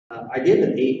I did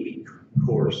an 8-week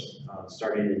course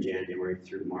starting in January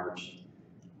through March,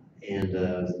 and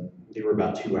they were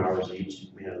about 2 hours each.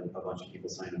 We had a bunch of people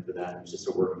sign up for that. It was just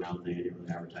a word of mouth thing. I didn't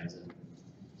really advertise it.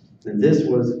 And this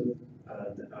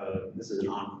is an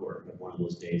encore of one of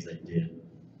those days I did.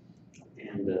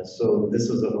 And so this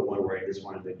was the one where I just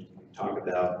wanted to talk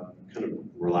about, kind of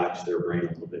relax their brain a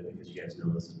little bit, because you guys know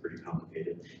this is pretty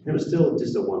complicated. And it was still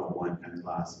just a one-on-one kind of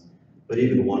class. But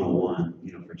even one-on-one,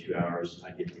 for 2 hours,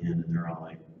 I get to end and they're all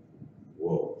like,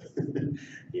 whoa,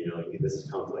 this is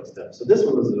complex stuff. So this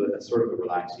one was a sort of a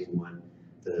relaxing one,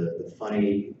 the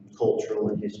funny cultural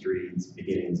and history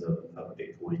beginnings of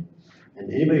Bitcoin.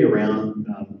 And anybody around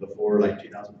before like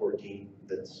 2014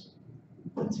 that's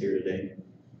here today?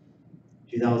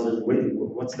 2000,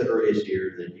 what's the earliest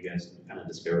year that you guys kind of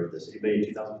discovered this? Anybody in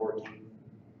 2014?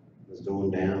 It was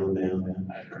going down, down, down.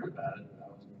 I heard about it, but I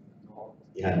was involved.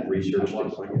 You had research. I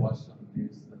watched some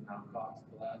news, the Mt. Gox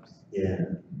collapse. Yeah.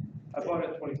 I bought it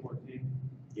in 2014.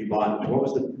 You bought, what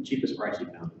was the cheapest price you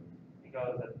found? I think I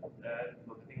was I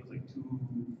think it was like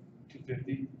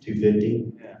 250.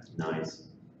 250? Yeah. Nice.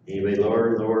 Anybody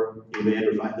lower? Anybody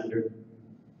under 500?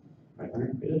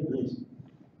 500? Good, nice.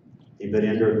 Anybody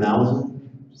under 1,000?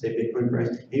 Say Bitcoin price.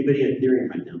 Anybody in Ethereum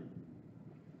right now?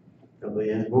 Probably,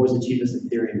 yeah. What was the cheapest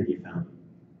Ethereum that you found?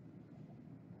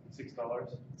 $6.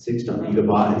 $6. You could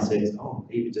buy it at 6. Oh,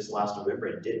 even just last November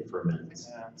it did for a minute. It's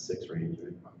Yeah. 6 range,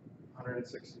 right?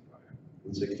 165.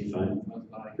 165. I was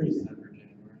buying in December, January.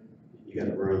 You got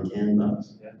it around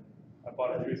 $10. Yeah. I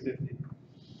bought it 350.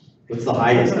 What's the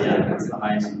highest? Yeah, what's the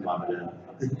highest you bought it at?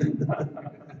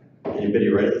 Anybody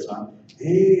right at the top?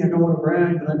 Hey, I don't want to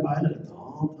brag, but I bought it at the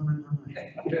all-time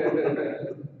high.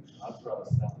 That's what I was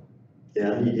selling.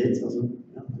 Yeah, you did sell some?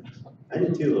 Yeah. I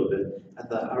did too a little bit. I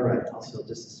thought, all right, I'll sell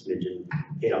just a smidgen,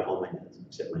 paid off all my debts,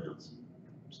 except my house.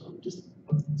 So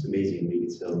it's amazing we can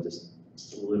sell just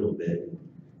a little bit, and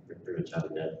we're pretty much out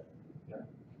of debt. Yeah.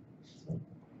 So,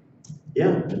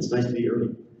 yeah, it's nice to be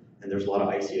early. And there's a lot of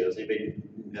ICOs. Anybody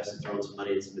invested, throwing some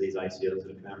money in some of these ICOs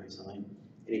that have come out recently?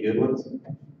 Any good ones?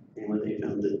 Anyone that you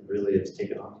found that really has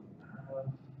taken off?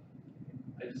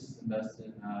 I just invested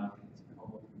in, what's it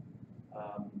called?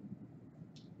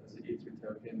 Was it Ether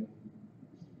token?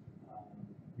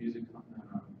 Music,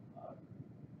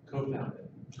 co-founded.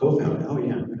 Co-founded, oh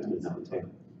yeah, I founded that one too.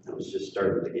 That was just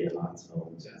starting to get hot,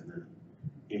 so.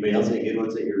 Anybody else, any good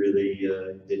ones that you really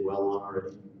did well on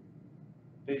already?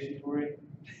 Patient Tory.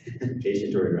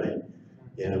 Patient Tory, right?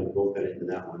 Yeah, we both got into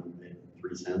that one at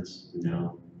 3 cents, and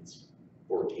now it's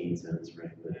 14 cents, right?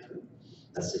 But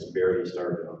that's just barely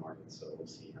started on market, so we'll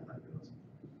see how that goes.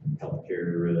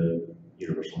 Healthcare,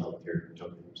 universal healthcare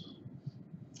token, so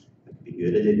that could be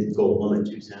good. It did go one at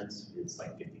 2 cents. It's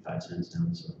like 55 cents now,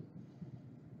 so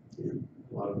yeah,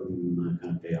 a lot of them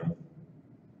kind of pay off.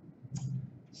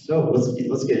 So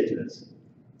let's get into this.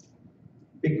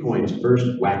 Bitcoin's first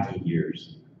wacky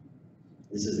years.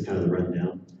 This is kind of the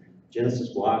rundown. Genesis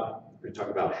block, we're going to talk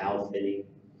about Hal Finney.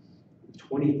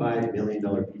 $25 million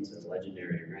pizza,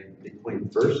 legendary, right?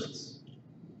 Bitcoin firsts.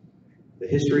 The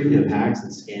history of hacks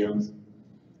and scams.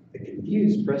 The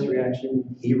confused press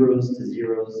reaction, heroes to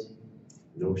zeros.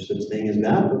 No such thing as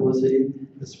bad publicity.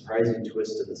 The surprising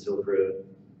twist of the Silk Road.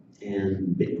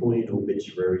 And Bitcoin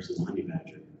obituaries and the honey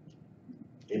badger.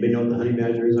 Anybody know what the honey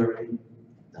badger is already?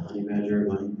 The honey badger of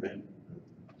money, right?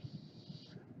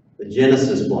 The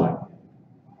Genesis block,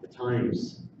 the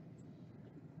Times,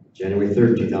 January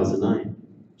 3rd, 2009.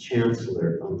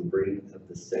 Chancellor on the brink of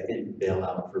the second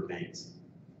bailout for banks.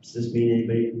 Does this mean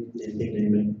anything to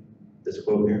anybody? This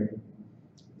quote here?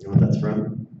 You know what that's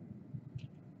from?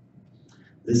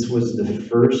 This was the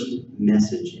first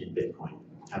message in Bitcoin.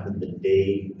 Happened the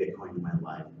day Bitcoin in my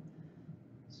life.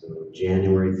 So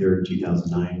January 3rd,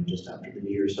 2009, just after the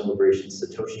New Year celebration,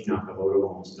 Satoshi Nakamoto,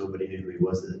 almost nobody knew who he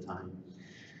was at the time.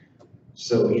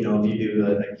 So, if you do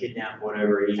a kidnap,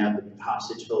 whatever, you have the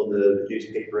hostage hold the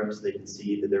newspaper up so they can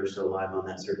see that they're still alive on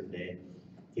that certain day.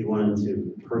 He wanted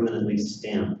to permanently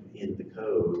stamp in the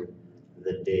code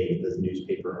the day, the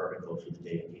newspaper article for the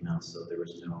day it came out, so there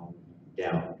was no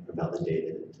doubt about the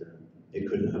day that it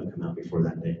couldn't have come out before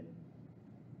that day.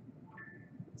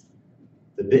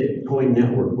 The Bitcoin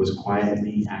network was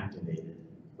quietly activated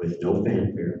with no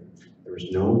fanfare. There was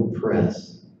no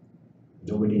press.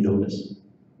 Nobody noticed.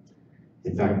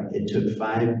 In fact, it took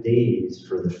 5 days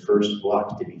for the first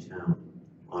block to be found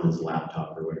on his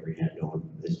laptop or whatever he had going,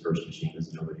 his first machine,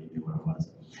 because nobody knew what it was.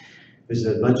 There's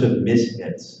a bunch of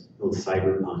misfits, little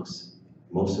cyberpunks.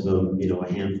 Most of them,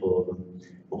 a handful of them,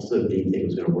 most of them didn't think it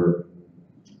was going to work.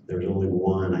 There was only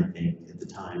one, I think, at the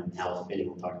time, Hal Finney,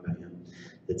 we'll talk about him,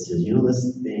 that says,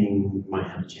 this thing might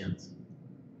have a chance.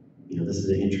 This is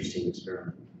an interesting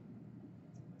experiment.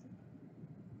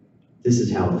 This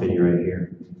is Hal Finney right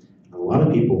here. A lot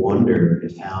of people wonder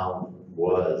if Hal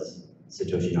was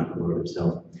Satoshi Nakamoto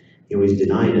himself. He always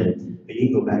denied it, but you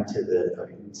can go back to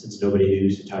since nobody knew who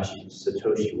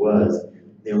Satoshi was,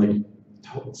 they only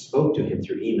spoke to him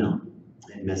through email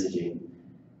and messaging.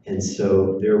 And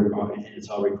so and it's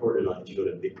all recorded on, if you go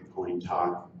to Bitcoin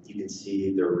Talk, you can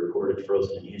see they're recorded,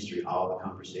 frozen in history, all the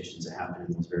conversations that happened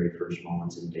in those very first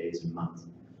moments and days and months.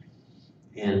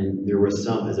 And there were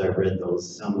some, as I read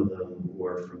those, some of them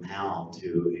were from Hal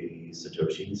to a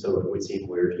Satoshi, so it would seem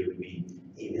weird he would be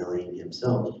emailing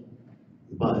himself.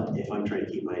 But if I'm trying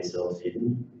to keep myself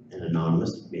hidden and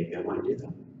anonymous, maybe I might do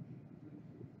that.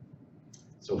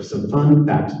 So some fun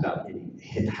facts about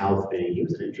Hal Finney. He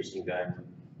was an interesting guy.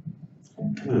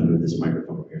 I'm going to move this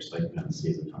microphone over here so I can kind of see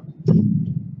as I'm talking.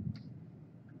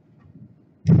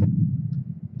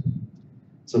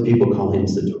 Some people call him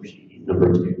Satoshi,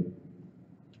 number 2.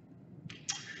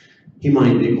 He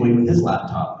mined Bitcoin with his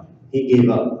laptop. He gave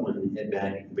up when it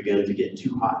began to get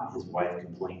too hot. His wife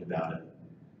complained about it.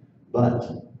 But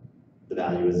the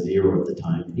value was 0 at the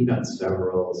time. He got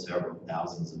several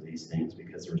thousands of these things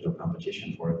because there was no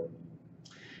competition for it.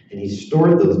 And he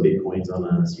stored those Bitcoins on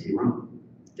a CD-ROM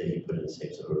that he put in a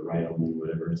safe, so it would write only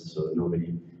whatever, so nobody,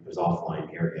 it was offline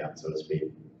air gap, so to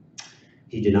speak.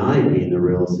 He denied being the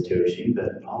real Satoshi,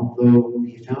 but although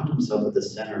he found himself at the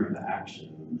center of the action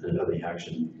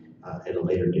at a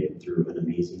later date through an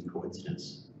amazing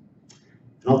coincidence.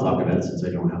 And I'll talk about it since I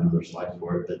don't have another slide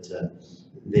for it, but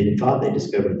they thought they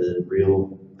discovered the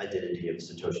real identity of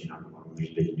Satoshi Nakamoto. There's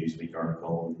a big Newsweek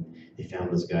article, and they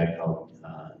found this guy called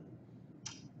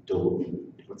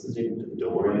what's his name?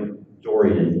 Dorian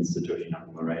Satoshi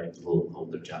Nakamoto, right? A little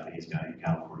older Japanese guy in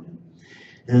California.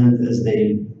 And as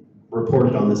they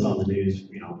reported on this on the news,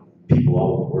 people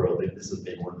all over the world, this has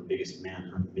been one of the biggest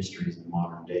manhunt mysteries in the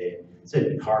modern day.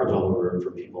 Said cars all over for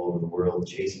people over the world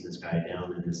chasing this guy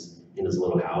down in his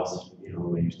little house. He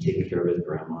was taking care of his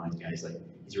grandma. He's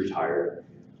retired.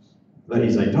 But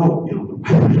he's like, I don't know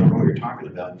what you're talking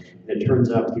about. And it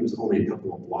turns out he was only a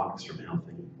couple of blocks from Hal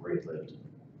Finney, where he lived.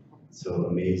 So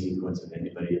amazing coincidence.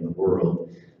 Anybody in the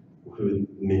world who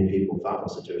many people thought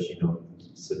was Satoshi,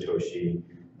 Satoshi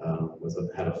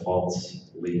had a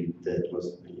false lead that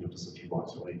was just a few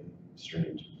blocks away.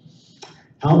 Strange.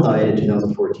 Hal died in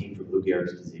 2014 from Lou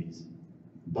Gehrig's disease.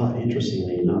 But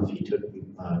interestingly enough, he took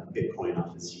Bitcoin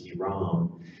off his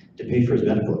CD-ROM to pay for his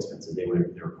medical expenses. They were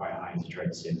quite high. He tried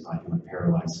to save his life. He went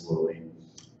paralyzed slowly.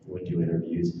 He would do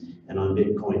interviews. And on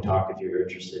Bitcoin Talk, if you're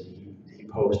interested, he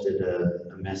posted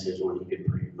a message when he could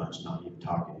pretty much not even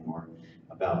talk anymore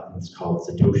about, it's called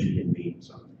Satoshi and Me.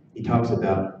 So he talks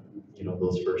about,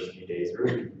 those first few days,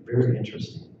 very, very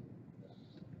interesting.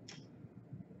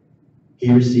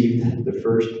 He received the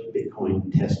first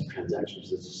Bitcoin test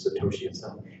transactions, Satoshi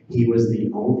himself. He was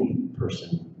the only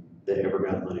person that ever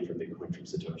got money from Bitcoin from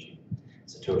Satoshi.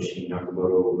 Satoshi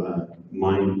Nakamoto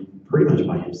mined pretty much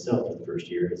by himself for the first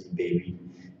year as he babied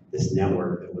this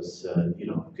network that was,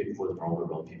 was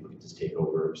vulnerable. People could just take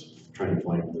over, trying to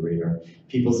fly under the radar.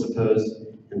 People suppose,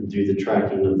 and do the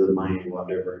tracking of the mining,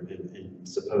 whatever, and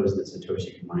suppose that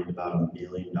Satoshi could mine about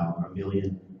 $1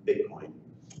 million Bitcoin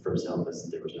for himself, as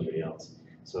there was nobody else.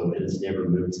 So it has never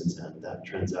moved since then. That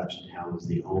transaction, Hal, was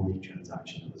the only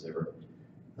transaction that was ever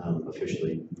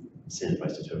officially sent by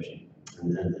Satoshi.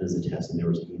 And as a test, and there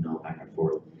was email back and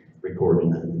forth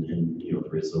recording and the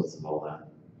results of all that.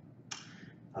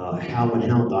 When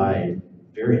Hal died,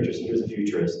 very interesting. He was a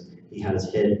futurist. He had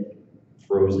his head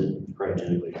frozen,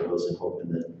 cryogenically frozen, hoping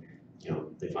that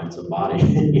they find some body,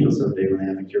 someday when they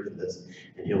have a cure for this,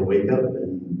 and he'll wake up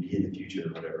and be in the future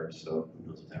or whatever. So who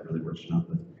knows if that really works or not?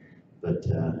 But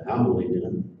Hal believed in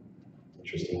him.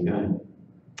 Interesting guy.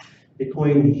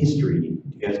 Bitcoin history. Do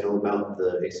you guys know about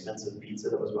the expensive pizza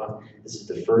that was bought? This is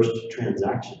the first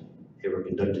transaction ever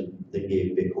conducted that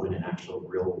gave Bitcoin an actual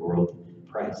real world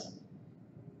price.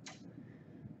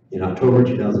 In October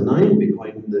 2009,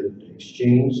 Bitcoin, the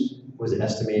exchange, was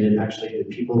estimated, actually, the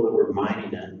people that were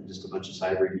mining it, just a bunch of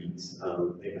cyber geeks,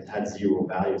 it had 0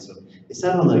 value. So they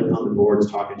sat on the boards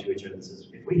talking to each other and says,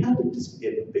 if we had to just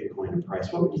give Bitcoin a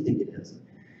price, what would you think it is?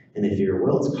 And they figure,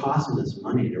 well, it's costing us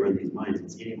money to run these mines.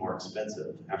 It's getting more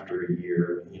expensive after a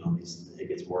year. It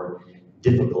gets more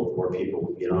difficult for people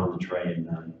to get on to try and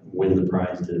win the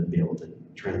prize to be able to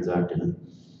transact in it.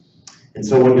 And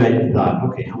so one guy thought,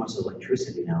 okay, how much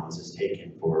electricity now is this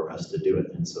taking for us to do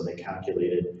it? And so they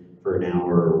calculated for an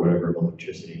hour or whatever of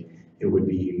electricity, it would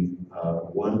be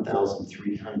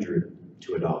 1,300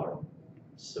 to $1.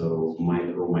 So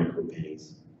micro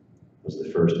pennies. was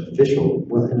the first official,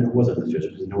 well, and it wasn't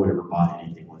official because no one ever bought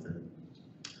anything with it.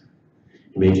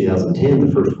 In May 2010,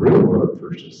 the first real world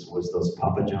purchase was those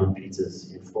Papa John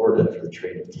pizzas in Florida for the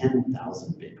trade of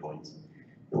 10,000 Bitcoins.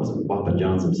 It wasn't Papa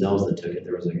John's themselves that took it.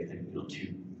 There was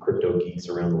two crypto geeks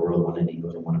around the world, one in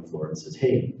England and one in Florida, and says,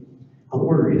 hey, I'll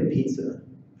order you a pizza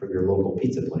from your local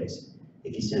pizza place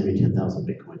if you send me 10,000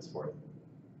 Bitcoins for it.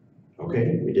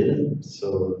 Okay, we did it.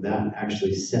 So that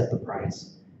actually set the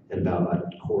price at about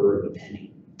a quarter of a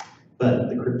penny. But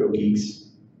the crypto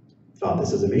geeks thought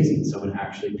this is amazing. Someone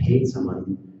actually paid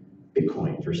someone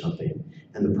Bitcoin for something.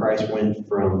 And the price went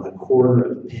from a quarter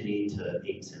of a penny to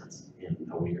 8 cents in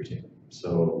a week or two.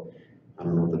 So I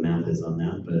don't know what the math is on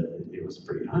that, but it was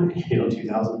pretty high,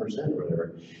 2,000% or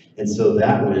whatever. And so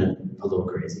that went a little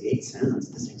crazy. 8 cents,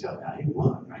 this thing's got value.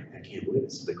 What? I can't believe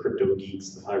it. So the crypto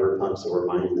geeks, the cyberpunks that were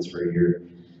mining this for a year,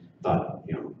 thought,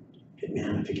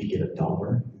 man, if we could get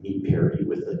 $1, meet parity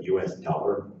with the US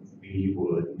dollar, we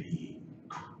would be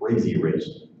crazy rich.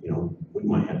 We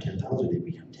might have 10,000,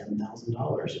 we have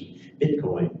 $10,000 in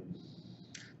Bitcoin.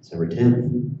 December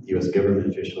 10th, US government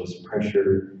officials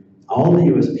pressured all the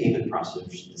US payment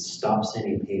processors to stop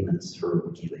sending payments for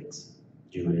WikiLeaks.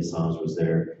 Julian Assange was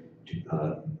there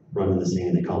running this thing,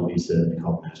 and they called Visa, and they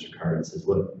called MasterCard and says,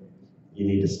 look, you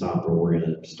need to stop or we're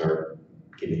gonna start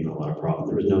giving you a lot of problems.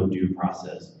 There was no due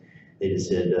process. They just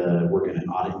said, we're gonna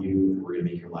audit you, and we're gonna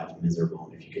make your life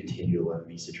miserable if you continue to let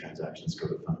Visa transactions go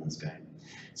to fund this guy.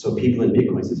 So people in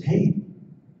Bitcoin says, hey,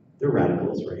 they're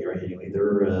radicals, right? Anyway,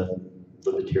 they're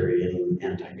libertarian,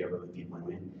 anti-government people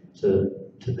anyway.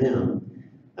 To them,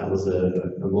 that was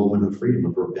a moment of freedom,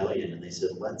 of rebellion, and they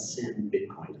said, let's send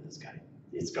Bitcoin to this guy.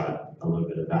 It's got a little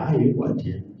bit of value, what,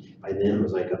 10? By then it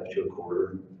was like up to a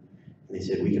quarter. And they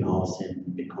said, we can all send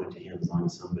Bitcoin to him as long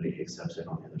as somebody accepts it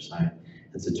on the other side.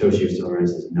 And Satoshi was still around and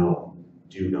says, no,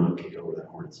 do not kick over that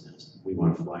hornet's nest. We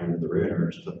want to fly under the radar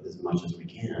as much as we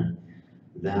can.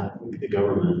 That, the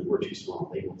government, we're too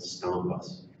small, they will stomp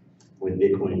us. When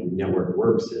Bitcoin network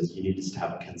works is you need to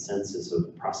have a consensus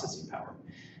of processing power.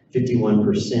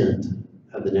 51%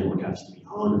 of the network has to be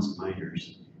honest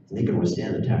miners, and they can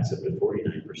withstand attacks up to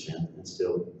 49% and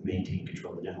still maintain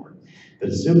control of the network. But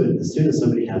as soon as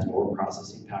somebody has more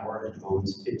processing power and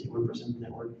owns 51% of the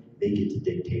network, they get to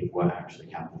dictate what actually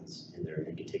happens in there.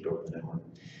 They can take over the network.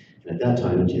 And at that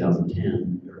time, in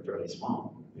 2010, they were fairly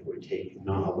small. It would take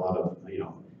not a lot of,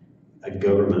 a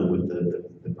government with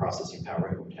the processing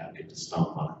power it would have could just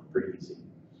stomp on it pretty easy.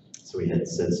 So we had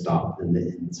said stop,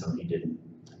 and so he didn't.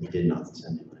 He did not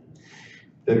send him money.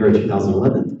 February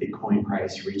 2011, the Bitcoin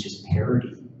price reaches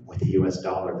parity with the US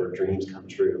dollar. Their dreams come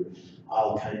true.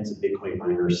 All kinds of Bitcoin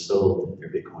miners sold their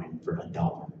Bitcoin for $1.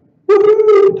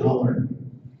 Woohoo! $1.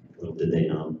 Little did they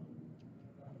know.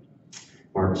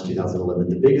 March 2011,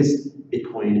 the biggest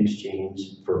Bitcoin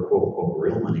exchange for quote unquote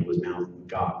real money was Mt.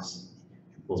 Gox.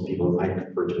 Most people, I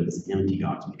refer to it as empty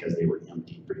Gox because they were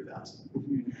empty pretty fast.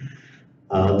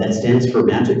 That stands for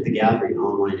Magic the Gathering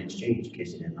Online Exchange, in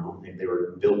case you didn't know. They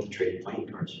were built to trade playing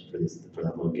cards for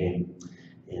that little game.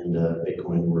 And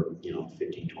Bitcoin were,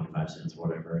 15, 25 cents,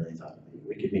 whatever. And they thought,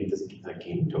 we could make this a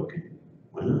game token.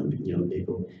 Why not?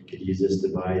 People could use this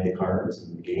to buy the cards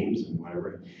and the games and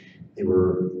whatever. They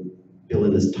were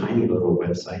building this tiny little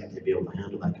website to be able to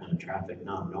handle that kind of traffic,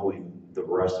 not knowing the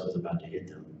rust was about to hit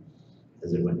them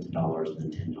as it went to dollars and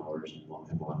then $10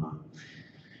 and whatnot.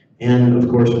 And of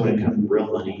course, when it comes to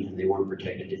real money and they weren't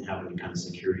protected, didn't have any kind of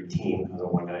security team, it was a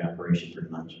one-guy operation pretty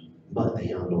much. But they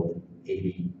handled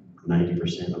 80,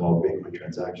 90% of all Bitcoin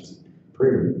transactions per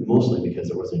year, mostly because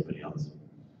there wasn't anybody else.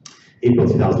 April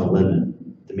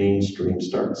 2011, the mainstream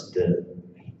starts to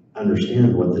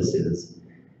understand what this is.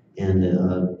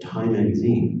 And Time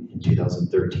magazine in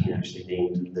 2013 actually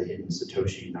named the hidden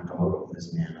Satoshi Nakamoto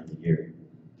as Man of the Year.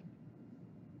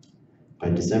 By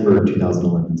December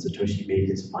 2011, Satoshi made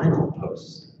his final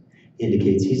post. He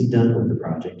indicates he's done with the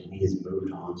project and he has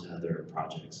moved on to other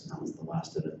projects, and that was the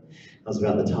last of it. That was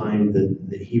about the time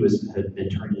that he had been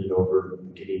turning it over,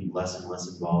 getting less and less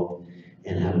involved,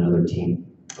 and had another team.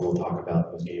 And we'll talk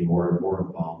about was getting more and more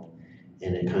involved.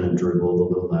 And it kind of dribbled a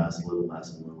little less, a little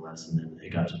less, and a little less, and then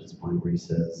it got to this point where he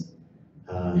says,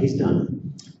 he's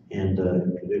done. And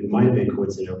it might have been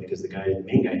coincidental because the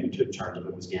main guy who took charge of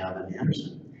it was Gavin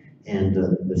Anderson. And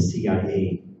the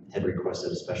CIA had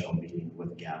requested a special meeting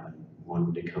with Gavin,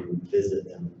 wanted to come visit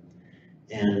them.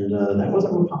 And that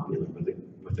wasn't real popular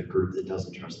with a group that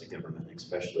doesn't trust the government,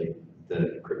 especially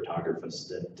the cryptographers,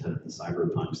 the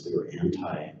cyberpunks. They were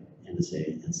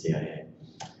anti-NSA and CIA.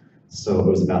 So it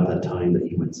was about that time that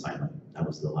he went silent. That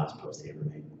was the last post he ever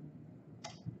made.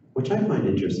 which I find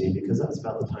interesting because that's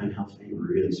about the time Halfpenny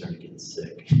really started getting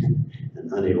sick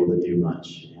and unable to do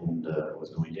much and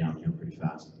was going downhill pretty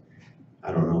fast.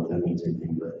 I don't know if that means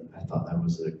anything, but I thought that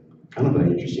was a kind of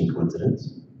an interesting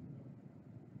coincidence.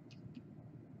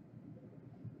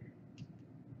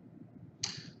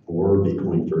 Or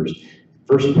Bitcoin first.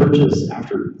 First purchase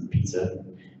after pizza,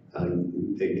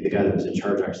 the guy that was in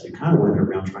charge actually kind of went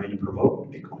around trying to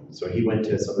promote Bitcoin. So he went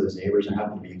to some of his neighbors. There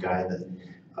happened to be a guy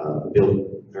that built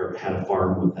or had a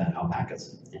farm with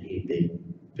alpacas, and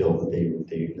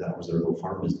that was their little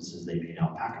farm businesses. They made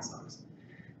alpaca socks.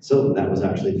 So that was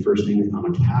actually the first thing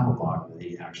on a catalog that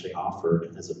they actually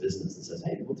offered as a business that says,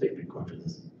 hey, we'll take Bitcoin for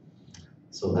this.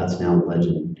 So that's now the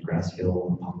legend, Grass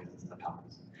Hill alpacas.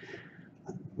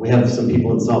 We have some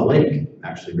people in Salt Lake,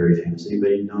 actually very famous.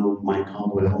 Anybody know Mike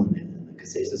Caldwell and the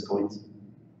Casasas coins?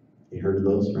 You heard of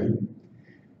those, right?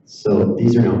 So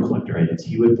these are now collector items.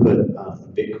 He would put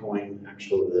Bitcoin,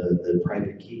 actually the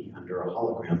private key under a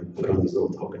hologram, put on these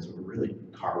little tokens, which were really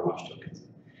car wash tokens.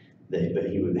 But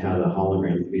he would have a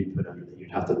hologram that we'd put under that.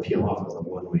 You'd have to peel off as a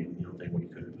one-way thing where you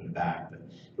couldn't put it back, but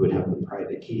he would have the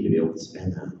private key to be able to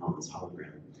spend that on this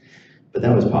hologram. But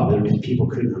that was popular because people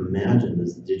couldn't imagine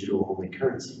this digital-only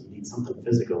currency. You need something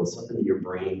physical, something that your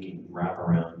brain can wrap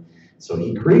around. So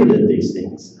he created these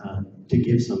things to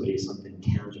give somebody something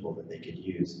tangible that they could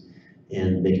use,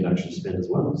 and they could actually spend as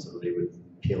well. So they would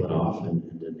peel it off, and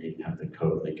then they'd have the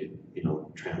code. They could,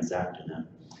 transact in that.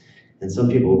 And some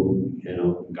people,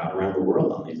 got around the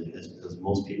world on these because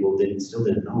most people still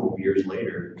didn't know. Years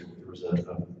later, there was a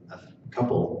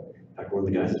couple. In fact, one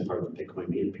of the guys that's part of the Bitcoin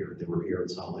meetup here, they were here in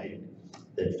Salt Lake,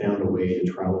 that found a way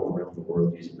to travel around the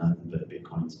world using nothing but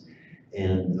Bitcoins.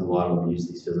 And a lot of them use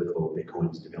these physical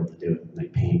Bitcoins to be able to do it,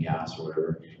 like paying gas or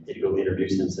whatever. They'd go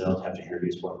introduce themselves, have to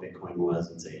introduce what Bitcoin was,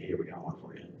 and say, hey, we got one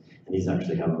for you. And these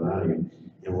actually have a value.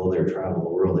 And while they're traveling the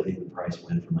world, I think the price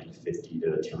went from like 50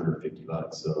 to 250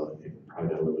 bucks. So it probably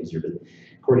got a little easier. But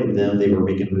according to them, they were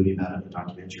making a movie about it, a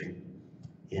documentary.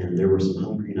 And there were some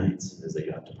hungry nights as they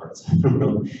got to parts of the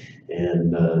world,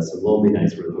 and some lonely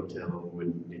nights where the hotel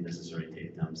wouldn't necessarily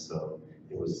take them. So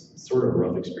it was sort of a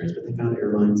rough experience, but they found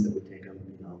airlines that would take them,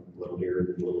 a little here and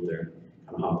a little there,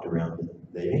 kind of hopped around, but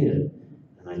they made it.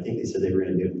 And I think they said they were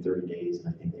going to do it in 30 days,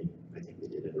 and I think they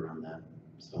did it around that.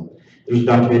 So there's a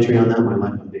documentary on that, My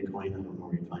Life on Bitcoin. I don't know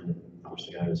where you'd find it. I wish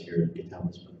the guy was here to tell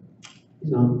us, but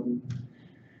he's not.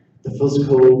 The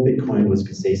physical Bitcoin was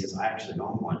Casasas. I actually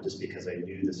own one just because I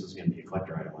knew this was going to be a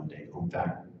collector item one day. In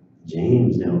fact,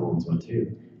 James now owns one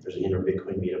too. There's an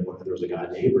Bitcoin meetup. There was a guy,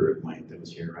 neighbor of mine, that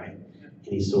was here, right? And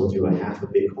he sold you a half a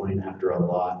Bitcoin after a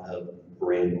lot of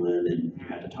wrangling, and you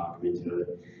had to talk him into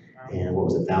it. And what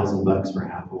was it, $1,000 for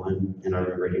half one? And I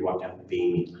remember he walked out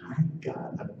beaming. I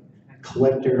got a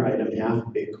collector item, half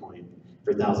Bitcoin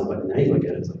for $1,000. Now you look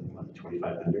at it, it's like, what,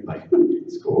 2,500? Like,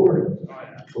 scored.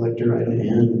 Collector item,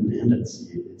 and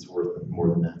it's worth more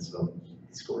than that. So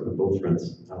he scored on both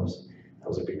fronts. That was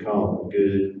a good call.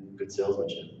 Good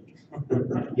salesmanship.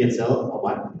 You can't sell it, I'll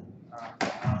buy it.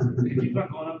 It keeps on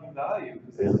going up in value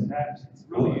because it's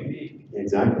really unique.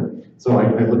 Exactly. So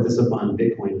I looked this up on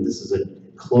Bitcoin. This is a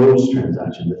closed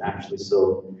transaction that actually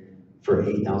sold for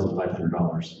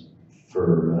 $8,500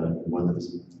 for one that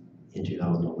was in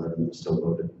 2011 was still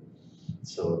voted.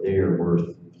 So they are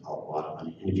worth a lot of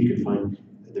money. And if you could find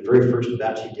the very first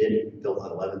batch he did, he built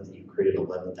 11. He created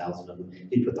 11,000 of them.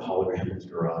 He put the hologram in his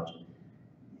garage,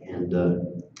 and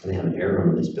they have an arrow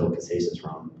on this built Casasas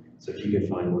ROM. So if you can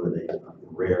find one of the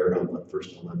rare of the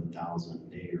first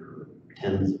 11,000, they are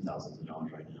tens of thousands of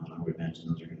dollars right now. And I would imagine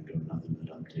those are going to go nothing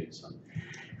but up too. So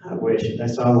I wish I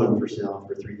saw one for sale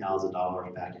for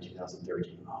 $3,000 back in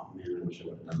 2013. Oh man, I wish I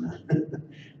would have done that.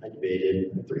 I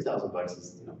debated. $3,000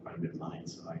 is quite a bit of money,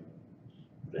 so I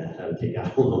had to take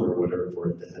out a loan or whatever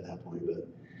for it at that point. But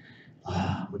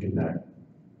looking back,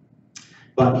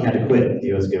 but he had to quit. The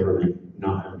U.S. government,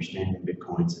 not understanding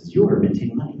Bitcoin, says you are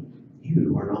minting money.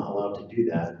 You are not allowed to do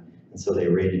that, and so they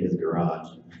raided his garage.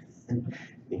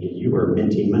 Thinking you are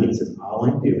minting money. He says all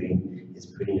I'm doing is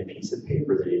putting a piece of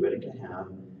paper that anybody can have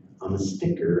on a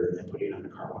sticker and putting it on a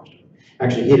car wash.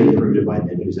 Actually, he had improved it by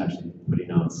then. He was actually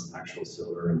putting on actual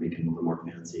silver and making it a little more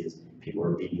fancy as people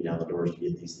were beating down the doors to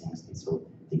get these things.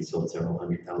 He sold several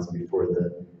 100,000 before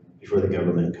the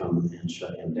government come and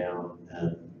shut him down.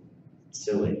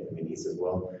 Silly. I mean, he says,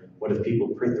 well, what if people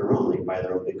print their own? They buy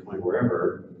their own Bitcoin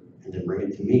wherever and then bring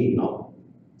it to me, and I'll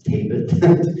tape it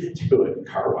to a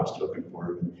car wash token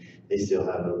for them. They still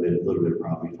have a little bit of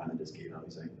problem. He finally just gave up.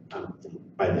 He's like,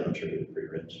 by then I'm sure he was pretty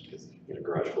rich because in a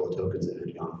garage full of tokens that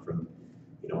had gone from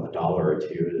 $1 or $2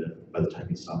 to, by the time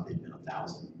he stopped, they'd been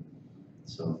 1,000.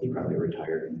 So he probably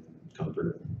retired in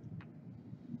comfort.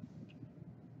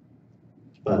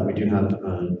 But we do have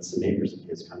some neighbors of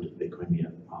his come to the Bitcoin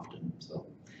meetup often, so.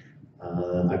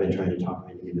 I've been trying to talk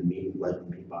him into even me, letting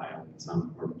me buy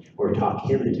some, or talk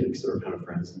him into, because we're kind of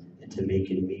friends, into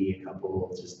making me a couple,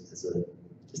 just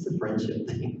a friendship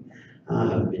thing. I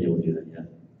haven't been able to do that yet.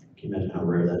 Can you imagine how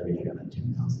rare that'd be? I got that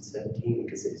 2017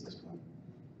 Cassis one.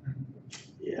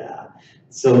 Yeah.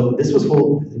 So this was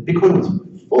Bitcoin was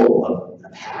full of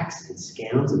hacks and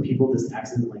scams and people just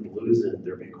accidentally losing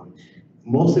their Bitcoin.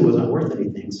 Mostly wasn't worth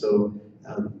anything. So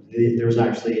there was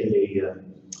actually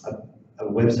a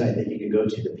website that you could go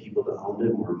to. The people that owned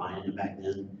them were mining them back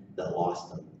then that lost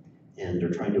them. And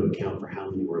they're trying to account for how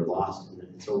many were lost. And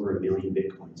it's over 1 million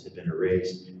Bitcoins had been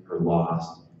erased or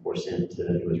lost or sent to,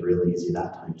 it was really easy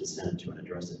that time to send it to an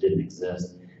address that didn't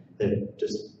exist, that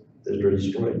were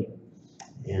destroyed.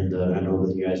 And I know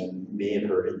that you guys may have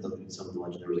heard some of the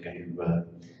legend. There was a guy who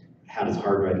had his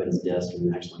hard drive in his desk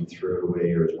and actually threw it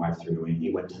away, or his wife threw it away, and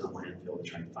he went to the landfill to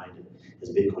try and find it.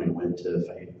 His Bitcoin went to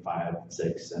 $500,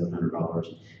 $600,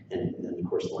 $700, and then of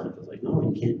course the landfill's like, no,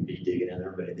 you can't be digging in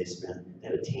there. But they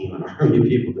had a team, an army of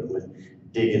people that went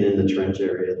digging in the trench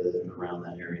area around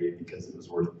that area, because it was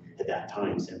worth, at that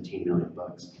time, $17 million.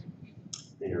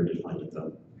 They never did find it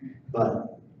though.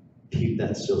 But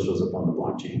that still shows up on the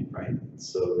blockchain, right?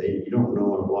 So you don't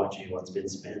know on a blockchain what's been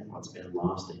spent, what's been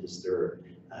lost. They're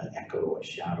an echo, a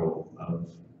shadow of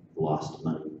lost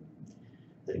money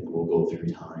that will go through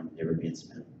time, never being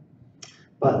spent.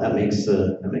 But that makes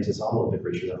us all a bit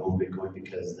richer that own Bitcoin,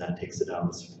 because that takes it out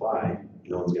of supply.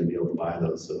 No one's going to be able to buy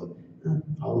those. So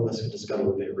all of us just got a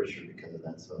little bit richer because of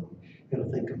that. So you got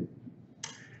to thank them.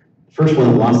 The first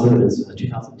one that lost it is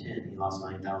 2010. He lost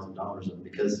 $9,000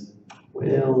 because,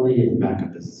 well, he didn't back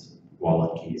up his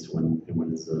wallet keys when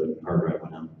his hard drive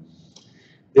went out.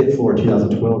 Bitfloor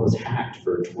 2012 was hacked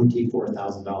for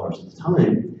 $24,000. At the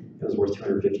time, it was worth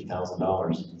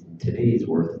 $250,000. Today's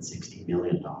worth at $60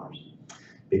 million.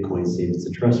 Bitcoin Savings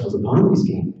and Trust was a Ponzi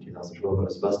scheme. 2012 it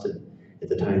was busted. At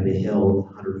the time, they held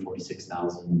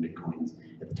 146,000 Bitcoins.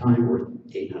 At the time, worth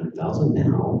 800,000.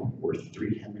 Now, worth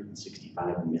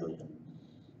 365 million.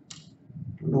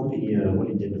 I don't know if what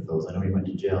he did with those. I know he went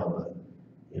to jail, but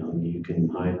you can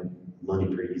hide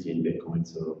money pretty easy in Bitcoin.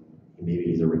 So maybe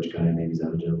he's a rich guy. Maybe he's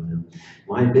out of jail now.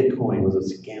 My Bitcoin was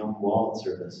a scam wallet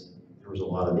service. There was a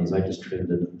lot of these. I just trimmed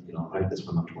it. I had this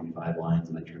one on 25 lines,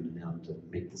 and I trimmed it down to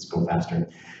make this go faster.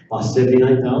 Lost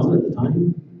 79,000 at the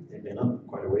time. They've been up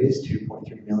quite a ways.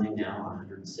 2.3 million now.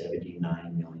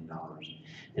 179 million dollars.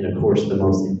 And of course, the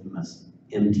most infamous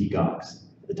Mt. Gox.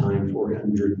 At the time,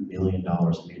 $400 million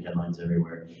made headlines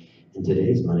everywhere. In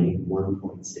today's money,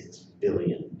 $1.6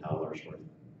 billion worth.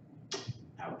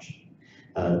 Ouch.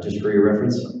 Just for your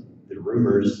reference, the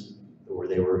rumors where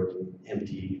they were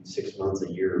empty 6 months,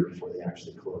 a year before they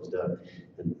actually closed up,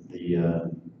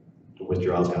 the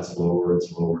withdrawals got slower and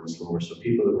slower and slower. So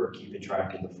people that were keeping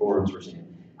track in the forums were saying,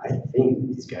 I think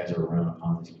these guys are around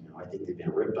upon this. I think they've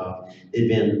been ripped off. They've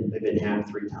been hacked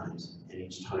 3 times, and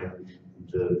each time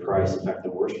the price, in fact, the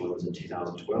worst one was in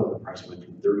 2012. The price went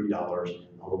from $30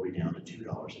 all the way down to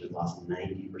 $2, and it lost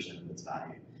 90% of its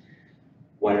value.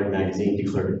 Wired magazine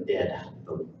declared it dead,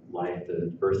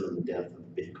 the birth and the death of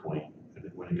Bitcoin. And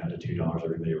when it got to $2,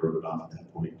 everybody wrote it off at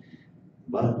that point.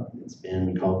 But it's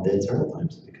been called dead several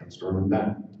times. It comes storming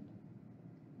back.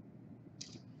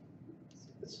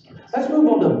 Let's move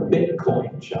on to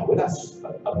Bitcoin, shall we? That's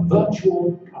a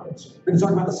virtual currency. We're going to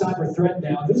talk about the cyber threat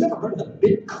now. Who's ever heard of the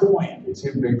Bitcoin? It's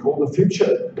even been called the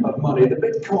future of money, the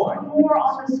Bitcoin. More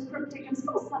on this cryptic and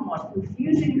still somewhat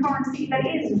confusing currency that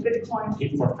is Bitcoin.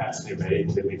 People are fascinated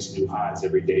because it makes new highs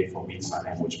every day for me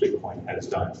signing, which Bitcoin has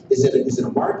done. Is it a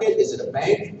market? Is it a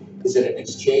bank? Is it an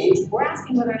exchange? We're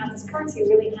asking whether or not this currency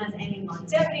really has any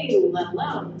longevity, let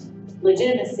alone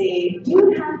legitimacy. You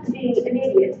would have to be an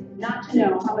idiot not to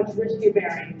know how much risk you're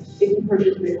bearing if you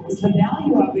purchase Bitcoin. The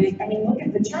value of it, I mean, look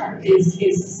at the chart, is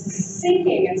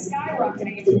sinking and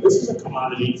skyrocketing. This is a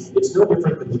commodity. It's no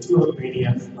different than the tulip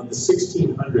mania of the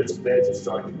 1600s. Feds are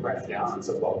starting to crack down on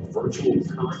so-called virtual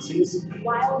currencies.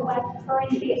 Wild West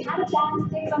currency, it had a bad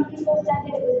stick. Some people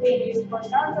said that it was being used for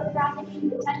narco trafficking,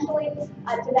 potentially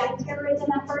to back terrorism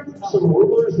efforts. Some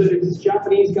rumors that it's this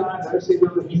Japanese guy, I say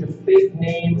that he's a fake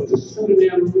name, was a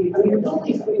pseudonym. I mean, you're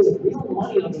only putting real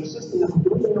money onto a system that we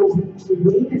don't even know who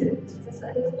created it. Is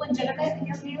this legitimate in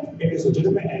your view? It is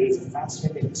legitimate, and it is a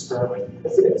fascinating experiment.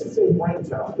 It's an interesting brain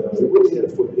cell, though. It really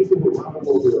is for people who run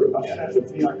over about that's a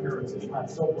fiat currency.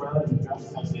 It's so broad and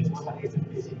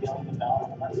is he yelling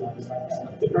about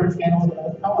the current scandal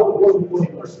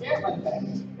or scam like that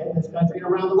in this country and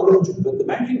around the world. But the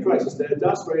banking crisis there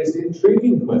does raise the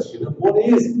intriguing question of what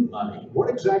is money? What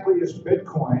exactly is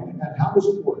Bitcoin, and how does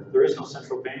it work? There is no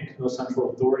central bank, no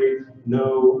central authority,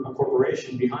 no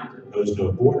corporation behind it. Knows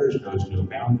no borders, knows no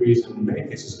boundaries, and in many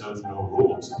cases knows no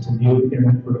rules. It's a new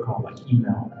internet protocol like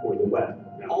email or the web.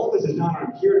 All of this is done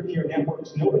on peer-to-peer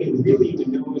networks. Nobody really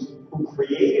even knows who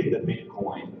created the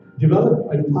Bitcoin.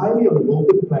 Develop entirely on an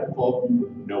open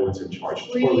platform. No one's in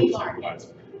charge. Free Totally market.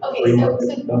 centralized. Okay, Free so, market.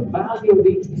 so The value of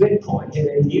each Bitcoin hit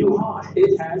a new high.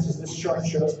 It has, as this chart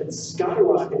shows, been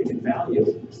skyrocketing in value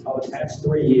over the past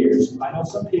 3 years. I know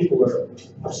some people are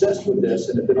obsessed with this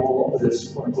and have been all over this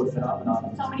quote-unquote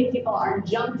phenomenon. so many people are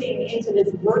jumping into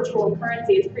this virtual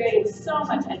currency. It's created so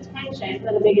much attention.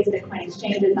 One of the biggest Bitcoin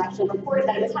exchanges actually reported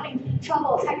that it was having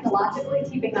trouble technologically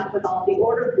keeping up with all the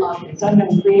order flow. Its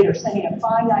unknown creator sending a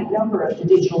finite number of the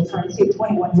digital currency of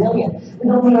 21 million, with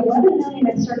only 11 million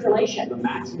in circulation. The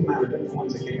maximum amount of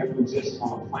Bitcoins that can ever exist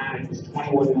on the planet is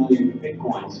 21 million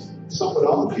Bitcoins. Some would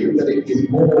argue that it is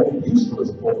more useful as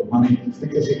a form of money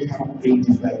because it cannot be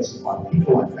debased by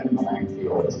people like Ben Bernanke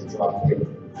or as a drug dealer.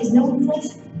 Is no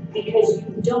inflation because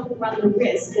you don't run the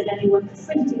risk of anyone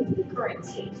printing the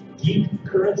currency. Deep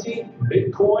currency,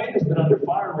 Bitcoin, has been under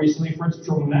fire recently for its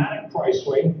dramatic price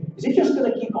swing. Is it just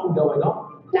going to keep on going up?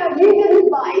 Now, you didn't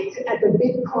bite at the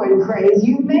Bitcoin craze.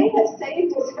 You may have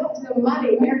saved us some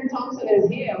money. Mary Thompson is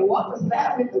here. What was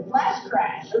that with the flash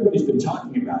crash? Everybody's been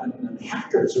talking about it, and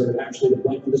hackers are actually to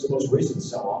blame for this most recent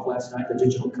sell-off. Last night, the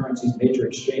digital currency's major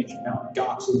exchange, Mt.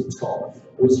 Gox as it's called,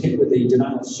 was hit with a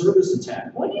denial of service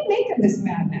attack. What do you make of this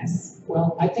madness?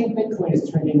 Well, I think Bitcoin has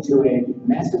turned into a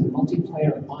massive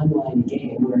multiplayer online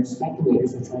game where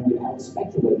speculators are trying to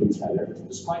out-speculate each other.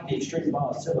 Despite the extreme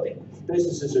volatility,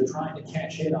 businesses are trying to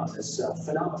cash in on this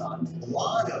phenomenon. A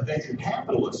lot of venture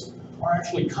capitalists are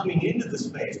actually coming into the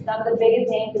space. Some of the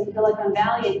biggest names in Silicon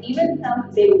Valley, and even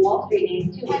some big Wall Street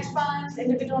names, too. Hedge funds,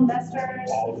 individual investors.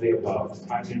 All of the above.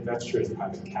 Private investors,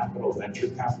 private capital, venture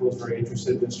capital is very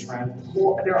interested in this trend.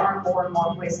 There are more and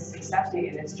more places accepting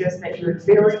it. It's just that you're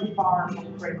very far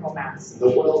from critical mass. The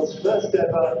world's first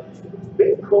ever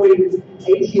Bitcoin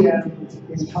ATM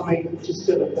is coming to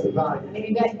Silicon Valley. I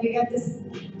mean, you got this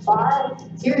bar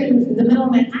here in the middle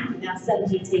of Manhattan now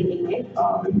suddenly taking it.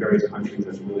 In various countries,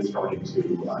 it's really starting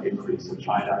to increase. In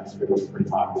China, it's been pretty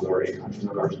popular. In countries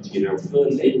like Argentina,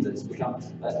 Berlin has become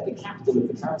the capital of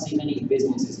the currency. Many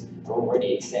businesses are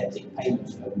already accepting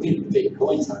payments with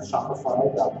Bitcoin. So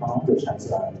Shopify.com, which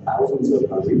has thousands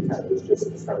of retailers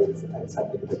just started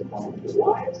accepting Bitcoin.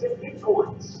 why is it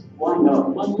Bitcoins? Why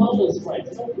not? My mother's friend,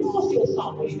 you ask your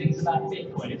son what he thinks about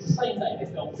Bitcoin. It's the same thing, they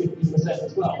fell 50%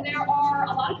 as well. And there are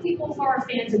a lot of people who are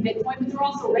fans of Bitcoin, but there are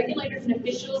also regulators and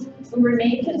officials who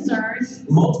remain concerned.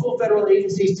 Multiple federal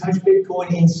agencies touch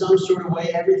Bitcoin in some sort of way,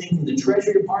 everything from the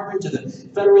Treasury Department to the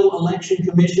Federal Election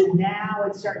Commission. Now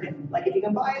it's starting to, like, if you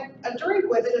can buy a drink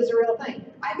with it, it's a real thing.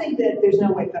 I think that there's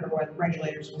no way federal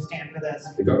regulators will stand for this.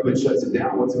 The government shuts it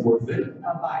down. What's it worth then?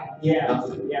 Buy. Yeah,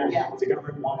 Yeah. the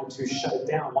government wanted to shut it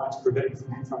down, wanted to prevent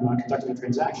it from conducting a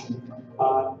transaction.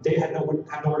 They had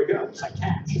nowhere to go. It's like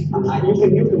cash. You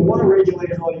can want to regulate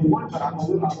it all you want, but I'm a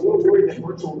little worried that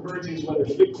virtual currencies, whether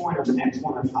it's Bitcoin or the next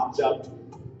one that pops up,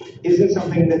 isn't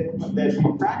something that from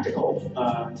a practical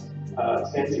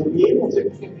sense you'll be able to.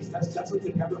 That's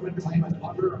definitely the government claim an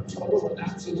utter, total, and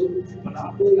absolute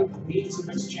monopoly of the means of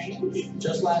exchange.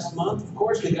 Just last month, of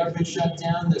course, the government shut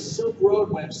down the Silk Road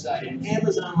website and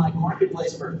Amazon-like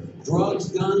marketplace for drugs,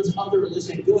 guns, other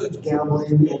illicit goods.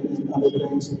 Gambling and other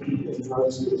things and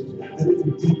drugs.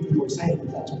 People were saying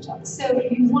that that's what's happening. So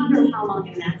you wonder how long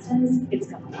in that sense it's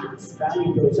going to last.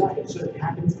 Value goes up, it sort of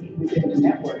happens within the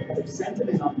network, but if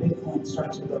sentiment on Bitcoin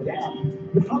starts to go down,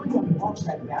 you're probably going to watch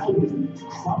that value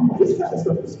crumble. This kind of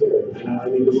stuff is scary. I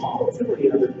mean, the volatility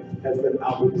of it has been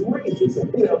outrageous.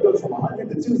 It goes from 100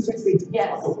 to 260.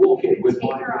 Yes. I could walk in with Take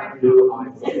my your new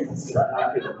iPhone.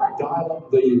 I could dial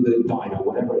up the dyno,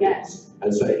 whatever it Yes. is,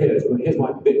 and say, here's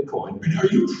my Bitcoin. Are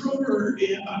you true or,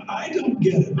 I don't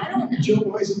get it. I don't know. Joe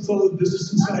Weisenthal,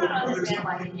 Business I'm Insider. not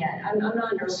understanding it yet. I'm not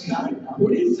understanding it.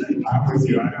 What do you think? I'm with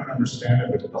you, I don't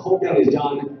understand it, but The whole thing is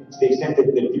done to the extent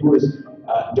that the viewers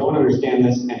don't understand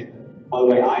this, and by the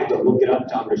way, I have to look it up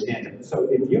to understand it. So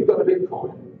if you've got a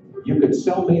Bitcoin, you could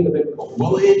sell me the Bitcoin.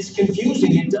 Well, it's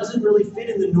confusing. It doesn't really fit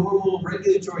in the normal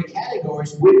regulatory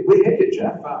categories. We hit it,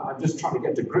 Jeff. I'm just trying to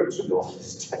get to grips with all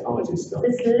this technology stuff.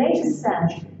 This latest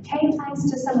surge came thanks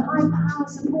to some high-powered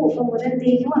support from within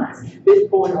the US.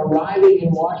 Bitcoin arriving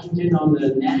in Washington on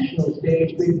the national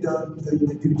stage. We've done the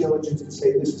due diligence to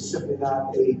say this is simply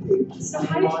not a So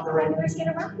how did regulators get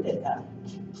around it though?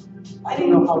 I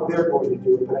don't know how they're going to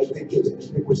do it, but I think it's,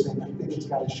 I think it's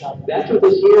got a shot. That's what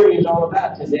this hearing is all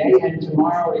about. Today and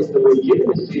tomorrow is the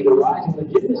legitimacy, the rising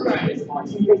legitimacy of Bitcoin. I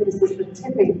think this is the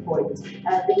tipping point,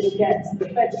 that you get the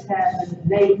Fed chairman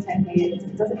name-checking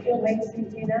it. Does it feel mainstream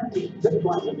to you now?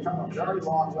 Bitcoin has come a very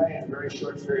long way in a very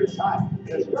short period of time.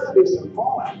 There's going to be some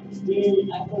fallout. I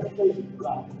don't think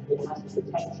it has the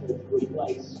potential to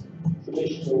replace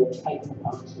traditional type of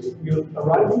currency. You're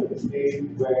arriving at a stage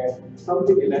where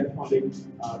something electronic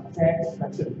can't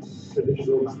affect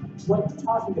traditional money. What you're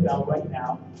talking about right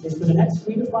now is for the next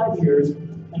 3 to 5 years,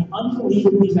 an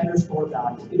unbelievably better store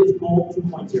value. It is gold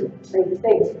 2.0. They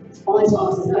think fine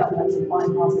passes governments and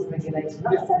fine passes regulation.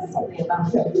 That says something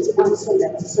about it. It's a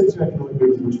socioeconomic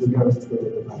reason which we go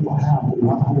through. People have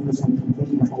 100%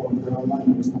 complete control of their own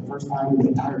money. It's the first time in the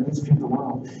entire history of the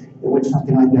world in which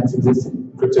something like that's existed.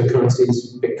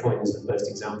 Cryptocurrencies, Bitcoin is the first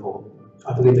example.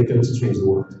 I believe they're going to change the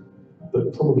world,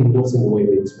 but probably not in the way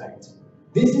we expect.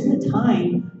 This is the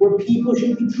time where people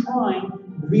should be trying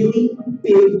really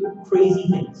big, crazy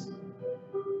things.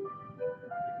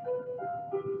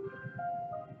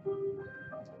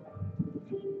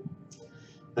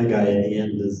 That guy at the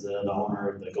end is the owner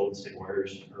of the Golden State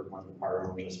Warriors, or one of the part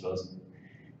owners, I suppose.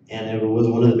 And it was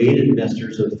one of the main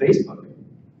investors of Facebook.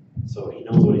 So he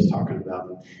knows what he's talking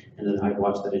about. And then I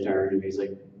watched that entire interview. He's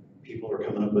like, people are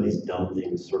coming up with these dumb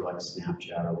things, sort of like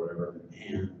Snapchat or whatever,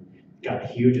 and got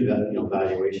huge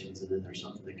valuations. And then there's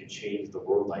something that could change the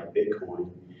world like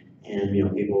Bitcoin.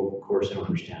 And people, of course, they don't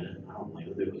understand it. I don't blame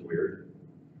them. It was weird.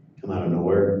 Come out of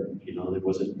nowhere. It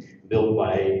wasn't built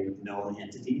by known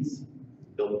entities.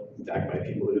 Built, in fact, by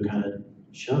people who kind of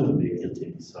shun the big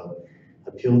entities. So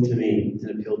appealed to me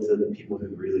and appealed to the people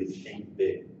who really think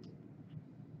big.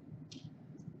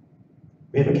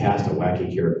 We have a cast of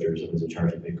wacky characters that was in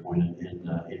charge of Bitcoin and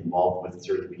involved with it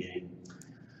sort of the beginning.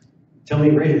 Tell me,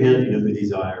 raise your hand if you know who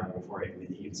these are before I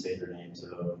even say their names.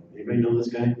 So anybody know this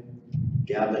guy?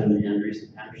 Gavin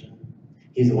Anderson.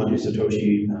 He's the one who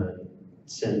Satoshi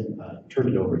turned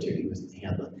it over to. He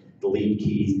had the lead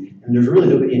keys. And there's really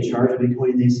nobody in charge of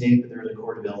Bitcoin, they say, but there's a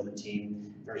core development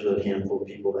team. There's a handful of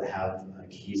people that have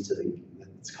keys to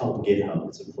it's called GitHub.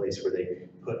 It's a place where they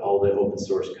put all the open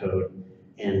source code.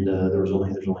 And there's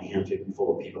only a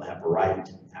handful of people that have right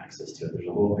access to it.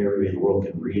 Everybody in the world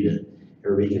can read it.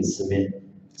 Everybody can submit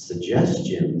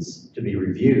suggestions to be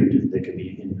reviewed that can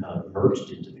be merged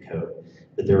into the code.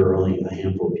 But there are only a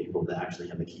handful of people that actually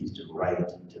have the keys to write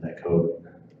to that code.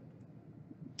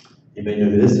 Anybody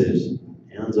know who this is?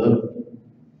 Hands up.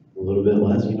 A little bit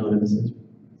less. You know who this is?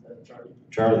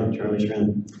 Charlie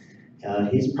Shrem.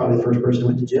 He's probably the first person who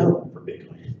went to jail for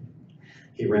Bitcoin.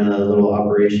 He ran a little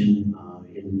operation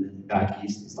in back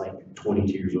east. He's like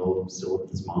 22 years old, still with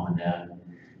his mom and dad.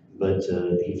 But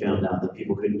he found out that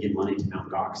people couldn't get money to Mt.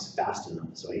 Gox fast enough.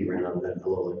 So he ran a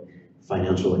little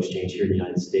financial exchange here in the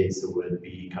United States that would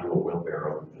be kind of a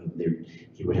wheelbarrow.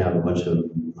 He would have a bunch of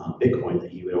Bitcoin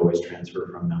that he would always transfer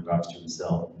from Mt. Gox to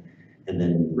himself and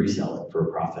then resell it for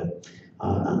a profit.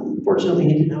 Unfortunately,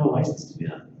 he didn't have a license to do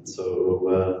that.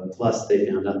 So plus they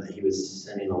found out that he was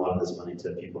sending a lot of this money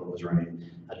to people who was running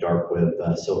a dark web,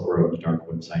 Silk Road, a dark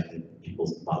website that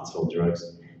people bought and sold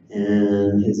drugs.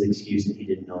 And his excuse that he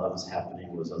didn't know that was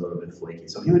happening was a little bit flaky.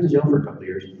 So he went to jail for a couple of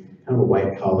years, kind of a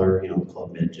white collar,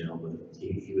 Club Med jail, but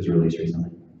he was released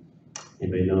recently.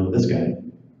 Anybody know this guy?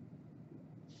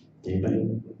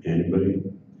 Anybody?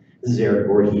 This is Eric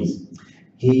Voorhees.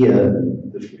 He,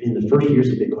 in the first years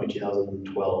of Bitcoin,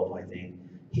 2012, I think,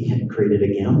 he had created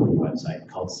a gambling website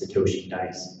called Satoshi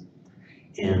Dice.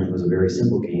 And it was a very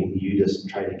simple game. You just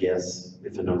try to guess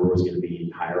if a number was going to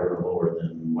be higher or lower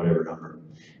than whatever number.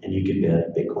 And you could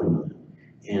bet Bitcoin on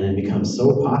it. And it becomes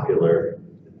so popular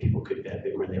that people could bet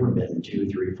Bitcoin. They were betting 2,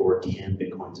 3, 4, 10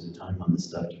 Bitcoins at a time on this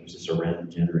stuff. It was just a random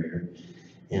generator.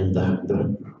 And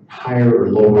the higher or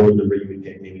lower the number you would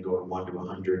pick, maybe go from 1 to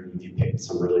 100. And if you picked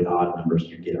some really odd numbers,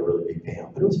 you'd get a really big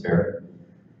payout. But it was fair.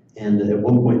 And at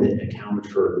one point, it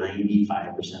accounted for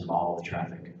 95% of all the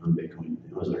traffic on Bitcoin.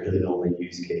 It was really the only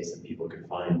use case that people could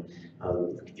find.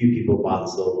 A few people bought and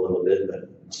sold a little bit,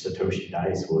 but Satoshi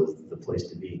Dice was the place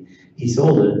to be. He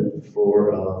sold it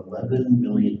for 11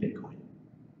 million Bitcoin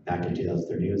back in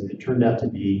 2013. It turned out to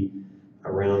be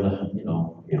around,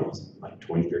 like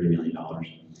 20, $30 million.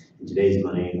 In today's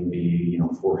money, it would be,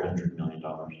 $400 million.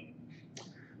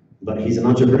 But he's an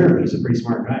entrepreneur. He's a pretty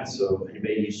smart guy. So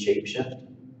anybody use Shapeshift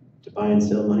to buy and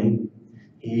sell money?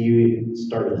 He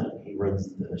started that. He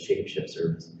runs the Shapeshift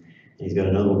service. And he's got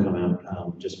another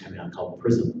one just coming out called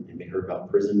Prism. Anybody heard about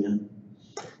Prism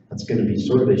yet? That's going to be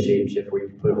sort of a Shapeshift where you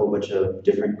can put a whole bunch of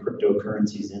different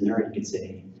cryptocurrencies in there and you can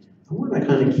say, I want to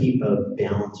kind of keep a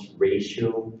balanced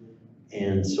ratio,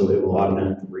 and so it will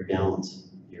automatically rebalance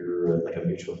your, like a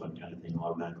mutual fund kind of thing, will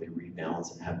automatically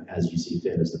rebalance and have, as you see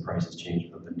fit, as the prices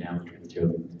change up and down between the two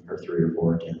of them, or 3 or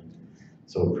 4 or 10.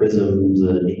 So Prism's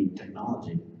a neat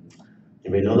technology.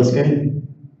 Anybody know this guy?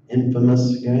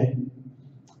 Infamous guy?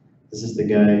 This is the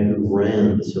guy who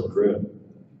ran the Silk Road,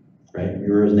 right?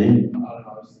 You remember his name? I don't know,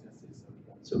 I was just gonna say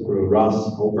something. Silk Road, Ross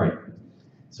Albright.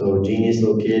 So genius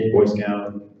little kid, Boy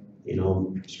Scout, you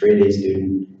know, straight A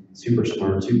student, super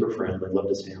smart, super friendly, loved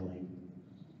his family.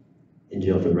 In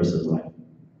jail for the rest of his life.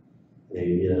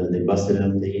 They busted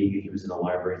him. He was in the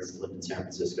library, lived in San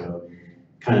Francisco.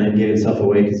 Kind of gave himself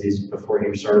away because before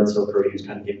he started Silk Road, he was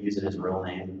kind of using his real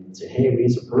name and said, "Hey, we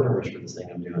need some programmers for this thing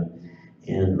I'm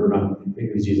doing," or not. He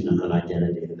was using an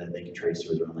identity that they could trace to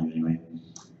his real name anyway.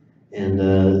 And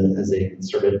as they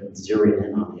started zeroing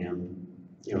in on him,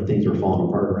 you know, things were falling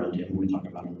apart around him. We talk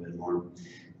about it a little bit more.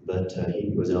 But he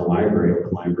was in a library,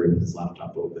 open library, with his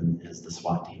laptop open as the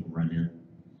SWAT team ran in.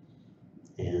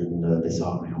 And they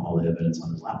saw, you know, all the evidence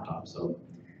on his laptop. So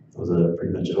it was a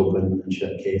pretty much open and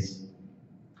shut case.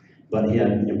 But he had,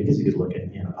 you know, because he was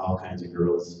looking, you know, all kinds of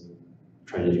girls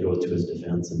trying to go to his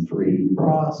defense, and free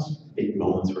Ross, big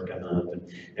moments were coming up, and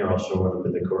they were all showing up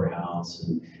at the courthouse,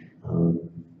 and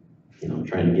you know,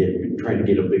 trying to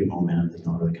get a big momentum thing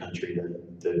all over the country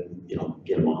to you know,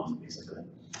 get him off, basically.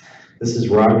 This is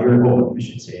Roger. Oh, I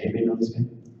should say, anybody know this guy?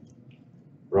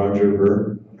 Roger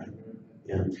Ver.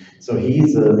 Yeah, so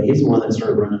he's the one that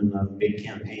started running big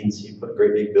campaigns. He put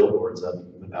great big billboards up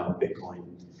about Bitcoin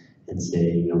and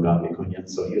say, you know, got Bitcoin yet.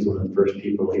 So he was one of the first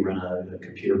people. He ran a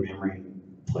computer memory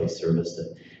place service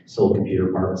that sold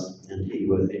computer parts, and he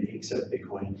accepted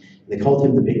Bitcoin. And they called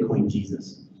him the Bitcoin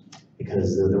Jesus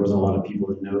because there wasn't a lot of people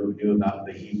that knew about it,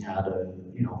 but he had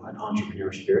an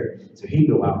entrepreneur spirit. So he'd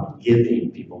go out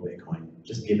giving people Bitcoin,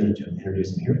 just giving it to them,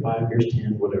 introducing them. Here's 5, here's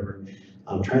 10, whatever.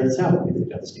 Try this out. We've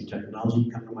got this new technology.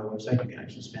 Come to my website. You can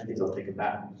actually spend these. I'll take it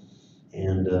back.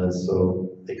 And so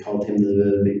they called him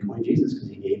the Bitcoin Jesus because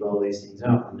he gave all these things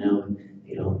out. And now,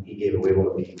 you know, he gave away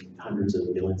what would be hundreds of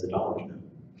millions of dollars now.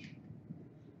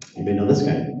 Anybody know this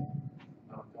guy?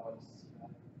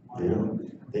 Yeah.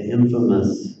 The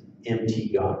infamous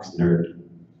MT Gox nerd.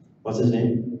 What's his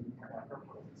name?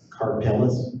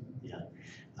 Karpellis. Yeah.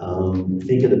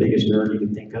 Think of the biggest nerd you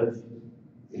can think of,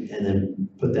 and then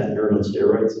put that nerd on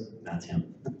steroids. That's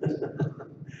him.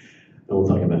 And we'll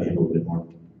talk about him a little bit more.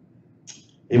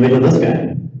 Anybody know this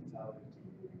guy?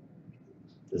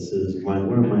 This is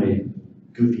one of my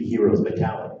goofy heroes,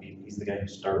 Vitalik. He's the guy who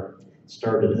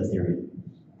started Ethereum.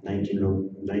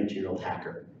 19-year-old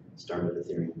hacker started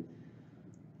Ethereum.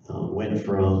 Went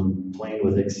from playing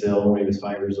with Excel when he was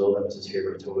 5 years old, that was his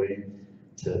favorite toy,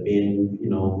 to being, you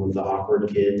know, the awkward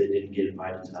kid that didn't get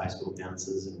invited to the high school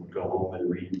dances and would go home and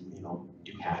read, you know,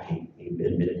 do hacking. He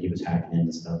admitted he was hacking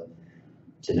into stuff,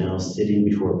 to now sitting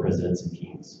before presidents and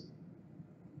kings.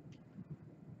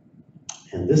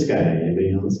 And this guy,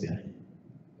 anybody know this guy?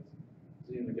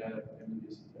 Is he the guy that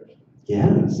introduced Satoshi? Yeah,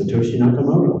 Satoshi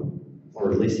Nakamoto,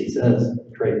 or at least he says,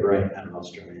 Craig Wright out of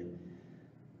Australia,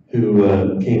 who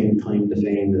claimed to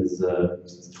fame as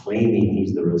claiming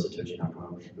he's the real Satoshi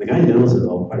Nakamoto. The guy knows it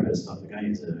all, quite a bit of stuff. The guy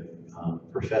is a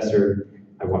professor.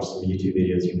 I watched some YouTube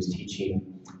videos. He was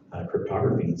teaching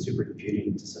cryptography and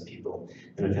supercomputing to some people,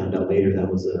 and I found out later that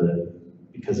was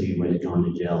because he had gone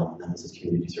to jail, and that was his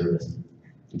community service.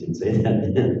 He didn't say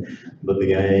that then, but the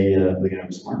guy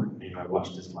was smart. You know, I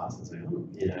watched his classes.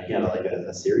 He had like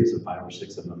a series of 5 or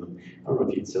 6 of them. I don't know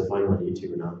if you'd still find him on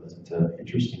YouTube or not, but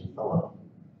interesting fellow.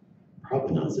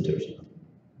 Probably not Satoshi.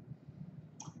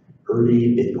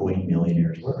 Early Bitcoin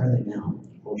millionaires. Where are they now?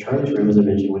 Well, Charlie Shrem, as I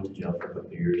mentioned, went to jail for a couple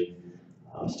of years.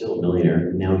 Still a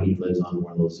millionaire. Now he lives on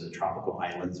one of those tropical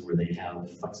islands where they have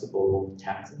flexible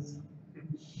taxes.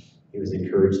 He was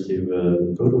encouraged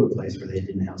to go to a place where they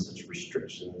didn't have such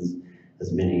restrictions,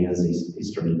 as many as he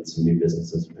started some new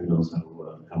businesses. Who knows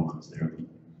how long it's there.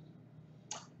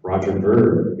 Roger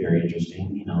Ver, very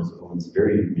interesting. He now owns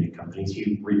very many companies.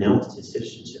 He renounced his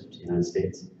citizenship to the United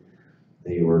States.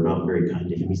 They were not very kind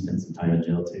to him. He spent some time in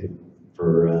jail too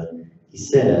for, he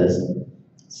says,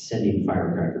 sending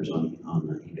firecrackers on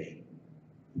eBay.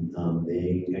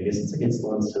 I guess it's against the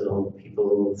law to sell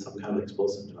people some kind of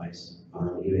explosive device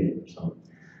on eBay. So,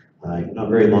 not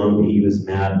very long, he was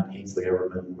mad, hates the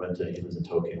government, went to, he was in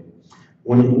Tokyo.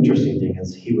 One interesting thing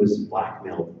is he was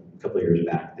blackmailed a couple of years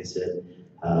back. They said,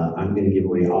 I'm going to give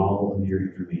away all of your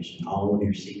information, all of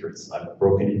your secrets. I've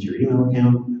broken into your email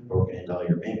account, I've broken into all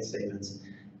your bank statements,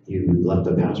 you left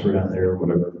a password out there, or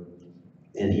whatever.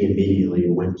 And he immediately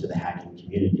went to the hacking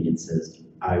community and says,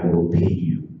 I will pay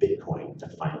you Bitcoin to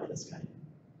find this guy.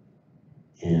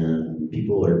 And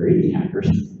people are greedy hackers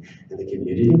in the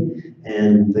community.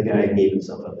 And the guy gave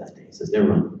himself up that day. He says, never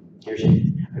mind, here's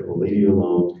you. I will leave you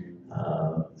alone.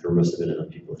 There must have been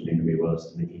enough people that knew who he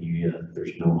was.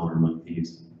 There's no honor among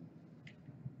thieves.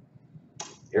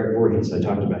 Eric Voorhees, I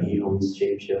talked about, he owns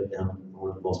Shapeshift now,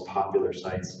 one of the most popular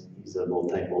sites. He's a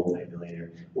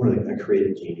multi-billionaire, a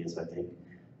creative genius, I think.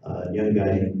 Young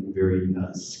guy, very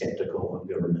skeptical of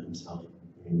government himself.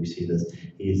 I mean, we see this.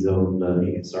 He's owned,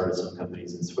 he started some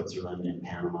companies in Switzerland and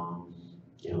Panama.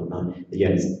 You know, the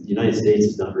United States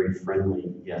is not very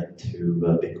friendly yet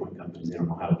to Bitcoin companies. They don't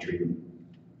know how to treat them.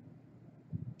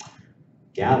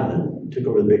 Gavin took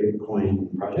over the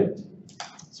Bitcoin project,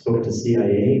 spoke to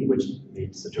CIA, which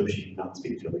made Satoshi not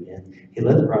speak to him again. He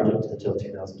led the project until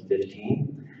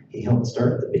 2015. He helped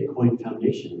start the Bitcoin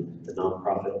Foundation, the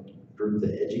nonprofit group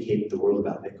that educated the world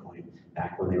about Bitcoin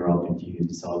back when they were all confused.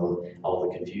 He saw all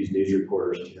the confused news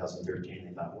reporters in 2013.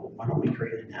 They thought, well, why don't we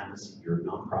create an amnesty? You're a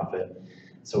nonprofit.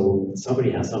 So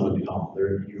somebody has someone to call.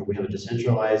 We have a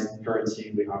decentralized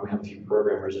currency. We have a few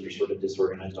programmers that are sort of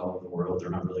disorganized all over the world. They're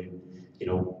not really,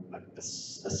 a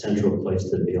central place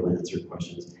to be able to answer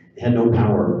questions. They had no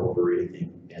power over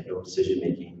anything. They had no decision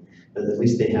making. But at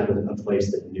least they had a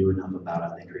place that knew enough about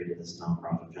it. They created this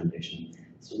nonprofit foundation.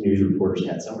 So news reporters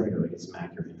had somewhere to go to get some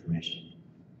accurate information.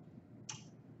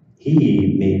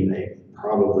 He made a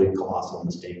probably colossal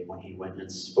mistake when he went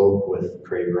and spoke with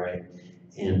Craig Wright,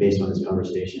 and based on his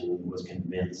conversation was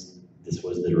convinced this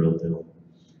was the real deal.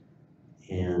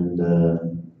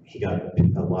 And he got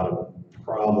a lot of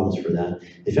problems for that.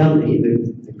 They found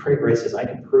that Craig Wright says, I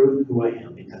can prove who I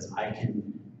am because I can,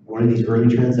 one of these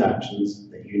early transactions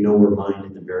that were mined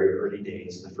in the very early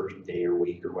days, the first day or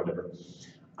week or whatever,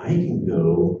 I can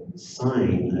go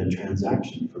sign a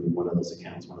transaction from one of those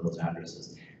accounts, one of those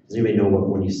addresses. Does anybody know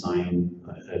when you sign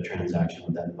a transaction,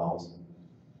 what that involves?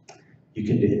 You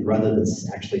can do, rather than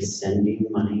actually sending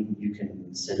money, you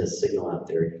can send a signal out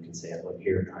there. You can say, look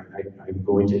here, I'm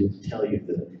going to tell you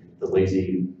the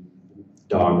lazy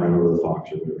dog ran over the fox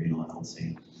or whatever, that whole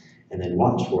scene. And then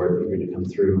watch for it, you're going to come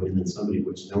through, and then somebody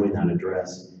which knowing that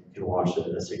address can watch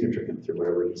a signature come through,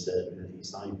 whatever he said that he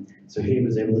signed. So he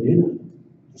was able to do that.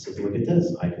 He said, look at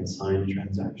this, I can sign a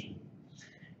transaction.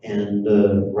 And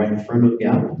right in front of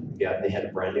Gavin, they had a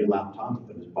brand new laptop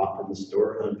that was bought from the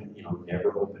store,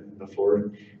 never opened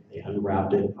before. They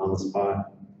unwrapped it on the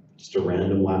spot, just a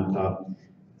random laptop.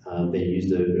 They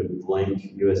used a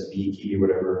blank USB key,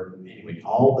 whatever. Anyway,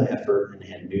 all the effort, and they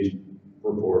had news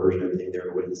reporters and everything there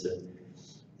to witness it.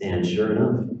 And sure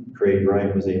enough, Craig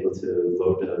Wright was able to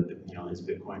load his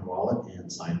Bitcoin wallet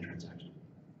and sign a transaction.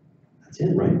 That's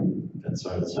it, right? That's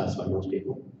satisfied most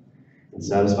people. And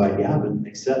satisfied Gavin,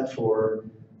 except for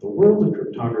the world of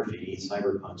cryptography,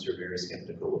 cyberpunks are very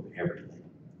skeptical of everything.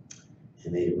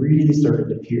 And they really started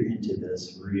to peer into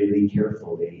this really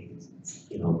carefully,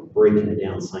 breaking it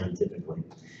down scientifically.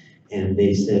 And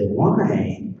they said,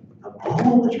 why, of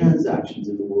all the transactions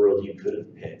in the world you could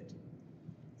have picked,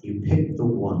 you picked the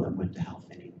one that went to Hal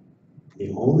Finney,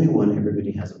 the only one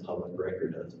everybody has a public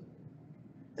record of.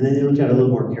 And then they looked at it a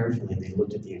little more carefully, and they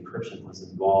looked at the encryption that was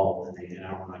involved, and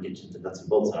I don't want to get into the nuts and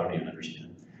bolts, I don't even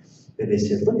understand. But they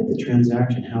said, look at the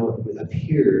transaction, how it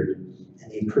appeared,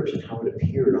 and the encryption, how it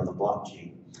appeared on the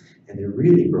blockchain. And they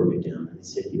really broke it down, and they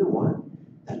said, you know what?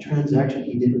 That transaction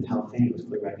he did with Hal Finney was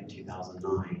clear back in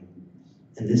 2009.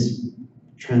 And this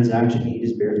transaction he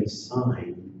just barely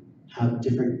signed have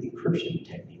different encryption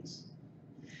techniques.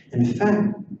 And in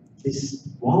fact, this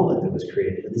wallet that was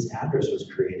created, and this address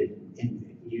was created, and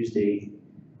used an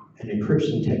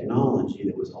encryption technology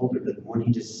that was older, but the one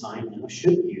he just signed now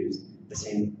should use the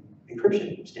same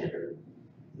encryption standard,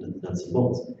 nuts and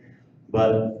bolts.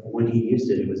 But when he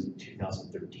used it, it was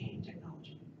 2013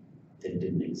 technology. It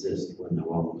didn't exist when the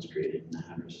wallet was created and the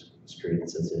address was created.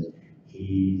 Since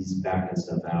he's backing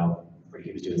stuff out, or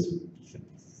he was doing some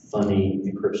funny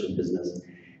encryption business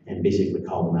and basically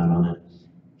called them out on it.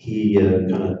 He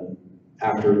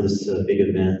after this big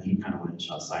event, he kind of went and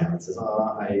shot silent, says,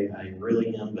 oh, I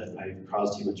really am, but I've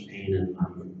caused too much pain and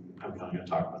I'm not going to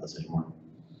talk about this anymore.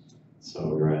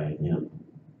 So, right, yeah.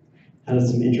 Had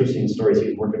some interesting stories. He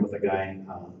was working with a guy,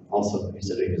 also, he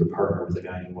said he was a partner with a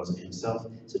guy who wasn't himself,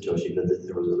 Satoshi, but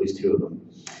there was at least two of them.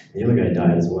 And the other guy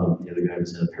died as well. The other guy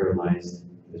was paralyzed.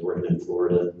 He was working in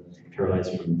Florida,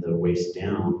 paralyzed from the waist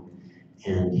down,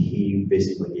 and he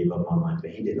basically gave up on life,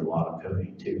 but he did a lot of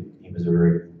coding too. He was a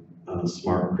very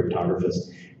smart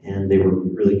cryptographist, and they were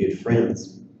really good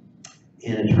friends.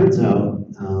 And it turns out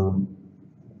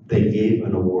they gave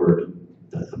an award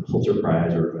the Pulitzer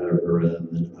Prize or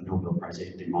a Nobel Prize.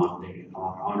 They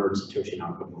honored Satoshi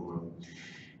Nakamoto.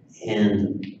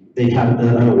 And they had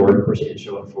an award, of course he didn't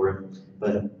show up for it,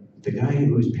 but the guy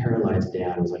whose paralyzed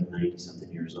dad was like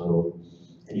 90-something years old,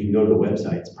 and you can go to the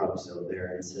website, it's probably still there,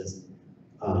 and it says,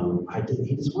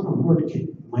 he just won an award.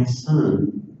 My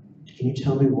son, can you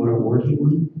tell me what award he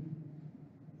won?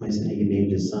 My son, he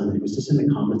named his son. It was just in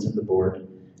the comments of the board.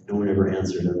 No one ever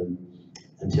answered him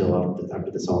until after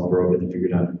this all broke and they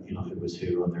figured out, who was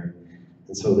who on there.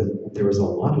 And so there was a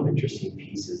lot of interesting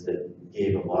pieces that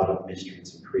gave a lot of mystery and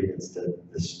some credence to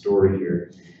the story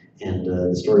here. And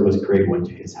the story was Craig went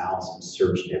to his house and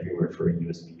searched everywhere for a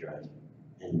USB drive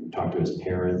and talked to his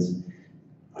parents.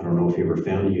 I don't know if he ever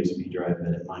found a USB drive,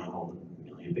 but it might hold 1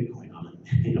 million Bitcoin on it.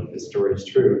 If the story is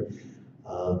true,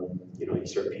 you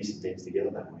start piecing things together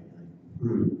that way.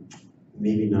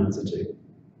 Maybe not such a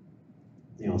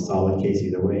solid case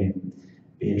either way.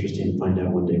 Be interesting to find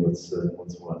out one day what's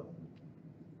what.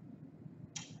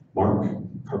 Mark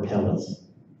Karpeles,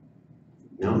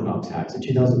 Mountain Dogs hacks. In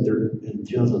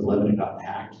 2011, it got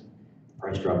hacked. The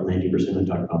price dropped 90%. I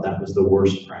talked about that was the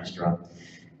worst price drop.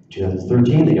 In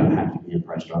 2013, they got hacked again.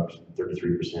 Price dropped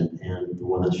 33%, and the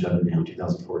one that shut it down,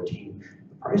 2014,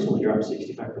 the price only dropped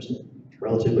 65%.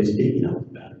 Relatively speaking, that was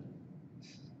bad.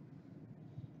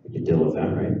 We could deal with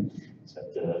that, right?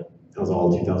 Except that was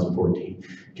all 2014.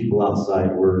 People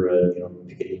outside were,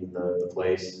 picketing the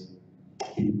place.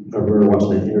 We were watching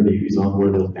that interview. He was on one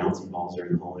of those bouncing balls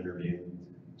during the whole interview,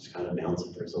 just kind of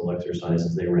bouncing for his little exercise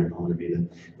as they were in the whole interview.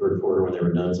 The reporter, when they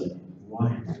were done, was like,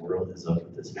 "Why in the world is up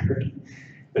with this nerd?"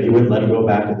 But he wouldn't let him go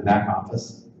back to the back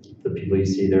office. The people you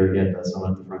see there get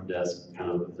someone at the front desk, kind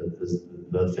of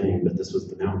the thing. But this was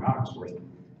the Mt. Gox worth,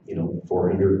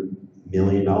 $400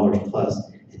 million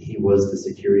plus, and he was the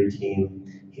security team,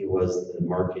 he was the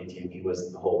marketing team, he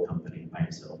was the whole company by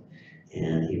himself,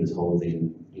 and he was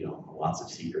holding, lots of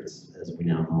secrets, as we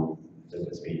now know, that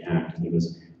was being hacked, and he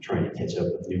was trying to catch up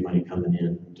with new money coming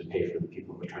in to pay for the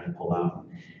people who were trying to pull out,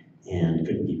 and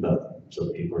couldn't keep up. So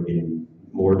the people were getting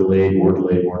more delayed,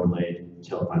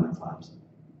 until it finally collapsed.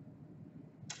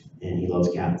 And he loves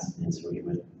cats, and so he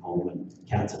went home and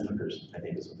cats and hookers, I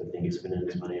think is what the thing he's spending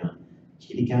his money on.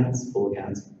 Kitty cats, full of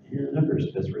cats, and hookers,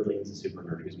 because really he's a super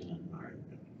nerd who's been all right.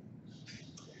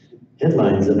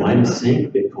 Headlines that might have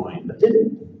sank Bitcoin, but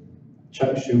didn't.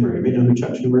 Chuck Schumer, anybody know who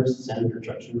Chuck Schumer is? Senator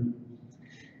Chuck Schumer?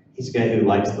 He's a guy who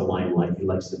likes the limelight. He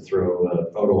likes to throw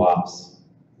photo ops.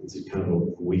 He's kind of a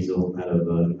weasel out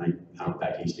of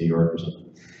back east New York or something.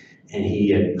 And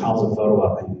he calls a photo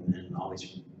op, and all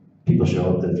these people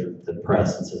show up, the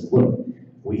press, and says, "Look,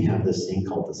 we have this thing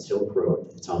called the Silk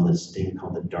Road. It's on this thing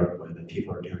called the dark web, and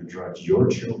people are doing drugs. Your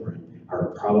children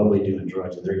are probably doing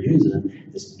drugs, and they're using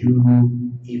this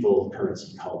new evil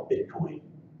currency called Bitcoin."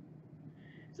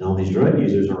 And all these drug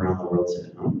users around the world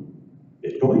said, "Oh,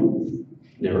 Bitcoin?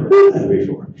 Never heard that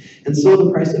before." And so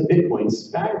the price of Bitcoin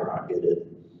skyrocketed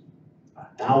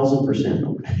 1,000%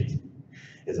 overnight.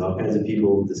 As all kinds of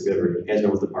people discovered. You guys know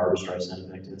what the Barbra Streisand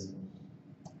effect is?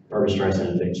 Barbra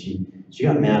Streisand effect, she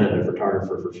got mad at a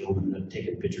photographer for filming,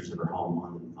 taking pictures of her home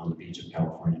on the beach of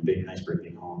California, nice great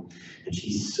big home. And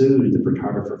she sued the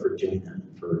photographer for doing that,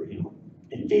 for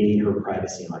invading her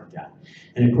privacy like that.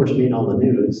 And of course made all the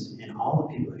news, and all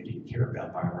the people who didn't care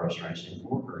about Barbra Streisand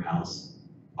or her house,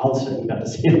 all of a sudden got to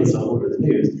see this all over the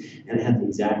news, and it had the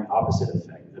exact opposite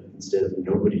effect. Instead of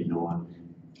nobody knowing,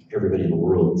 everybody in the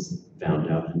world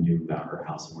found out and knew about her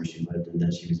house and where she lived, and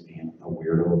then she was being a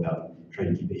weirdo about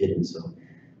trying to keep it hidden. So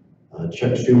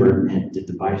Chuck Schumer did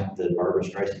the Barbra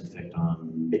Streisand effect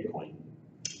on Bitcoin.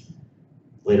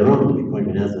 Later on, the Bitcoin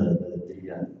bonanza,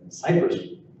 the Cyprus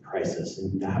crisis,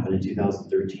 and that happened in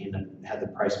 2013, that had the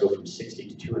price go from 60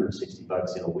 to 260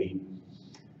 bucks in a week.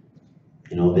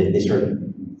 They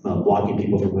started blocking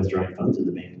people from withdrawing funds in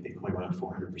the bank. Bitcoin went up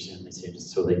 400%. They said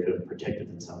so they could have protected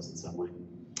themselves in some way.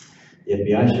 The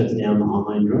FBI shuts down the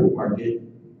online drug market,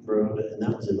 and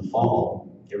that was in the fall.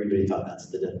 Everybody thought that's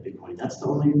the death of Bitcoin. That's the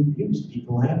only use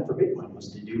people had for Bitcoin,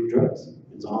 was to do drugs.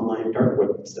 It's online dark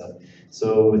web stuff.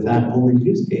 So with that only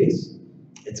use case,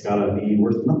 it's got to be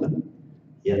worth nothing.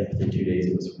 Yet within 2 days,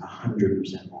 it was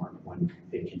 100% more when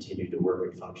it continued to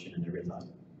work and function, and everybody thought,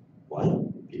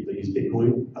 what? People use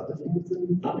Bitcoin other things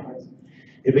than not drugs.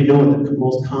 Anybody know what the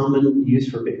most common use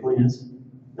for Bitcoin is?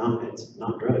 It's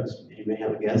not drugs. Anybody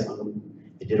have a guess on them?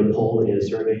 They did a poll, they did a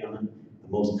survey on it. The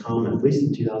most common, at least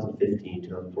in 2015,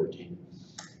 2014,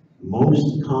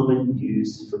 most common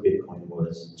use for Bitcoin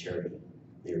was charity.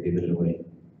 They were giving it away.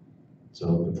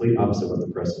 So complete opposite of what the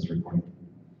press is reporting.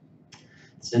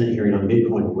 Senate hearing on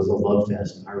Bitcoin was a love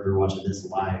fest. I remember watching this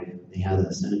live. They had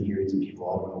the Senate hearings and people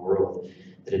all over the world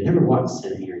that had never watched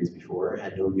Senate hearings before,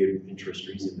 had no good interest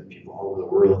reason, but people all over the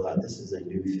world thought this is a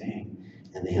new thing.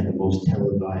 And they had the most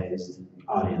televised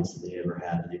audience that they ever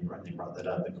had, and they brought that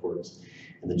up in courts.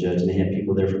 And the judge, and they had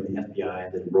people there from the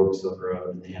FBI that broke Silk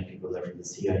Road, and they had people there from the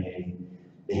CIA.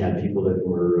 They had people that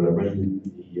were running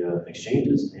the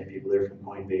exchanges. They had people there from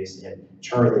Coinbase. They had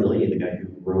Charlie Lee, the guy who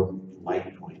wrote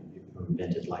Litecoin, who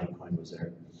invented Litecoin, was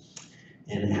there.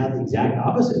 And it had the exact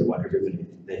opposite of what everybody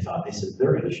they thought. They said,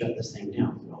 they're going to shut this thing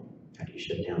down. Well, how do you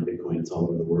shut down Bitcoin? It's all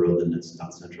over the world and it's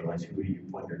not centralized. Who do you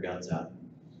point your guns at?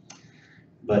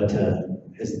 But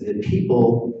as the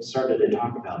people started to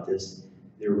talk about this,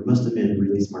 there must have been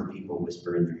really smart people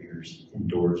whisper in their ears,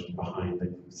 indoors, behind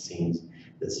the scenes,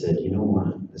 that said, you know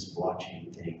what, this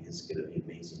blockchain thing is going to be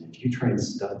amazing. If you try and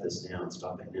stop this now and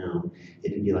stop it now,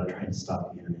 it'd be like trying to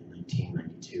stop the internet in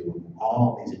 1992.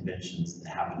 All these inventions that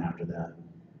happened after that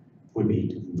would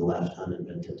be left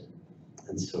uninvented.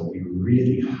 And so we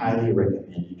really highly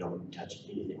recommend you don't touch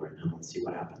anything right now and see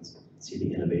what happens, see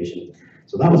the innovation.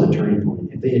 So that was a turning point.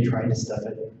 If they had tried to stuff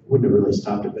it, it wouldn't have really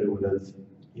stopped it, but it would have,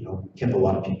 kept a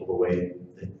lot of people away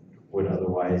that would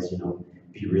otherwise,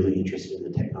 be really interested in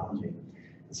the technology.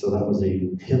 And so that was a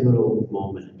pivotal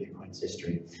moment in Bitcoin's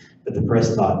history. But the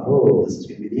press thought, oh, this is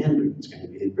going to be the end. It's going to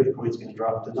be, Bitcoin's going to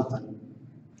drop to nothing.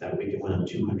 That week it went up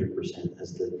 200%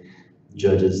 as the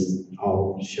judges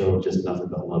all showed just nothing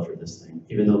but love for this thing.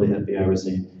 Even though the FBI was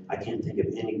saying, I can't think of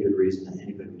any good reason that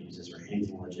anybody would use this for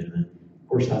anything legitimate. Of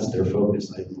course, that's their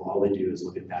focus. All they do is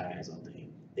look at bad guys all day.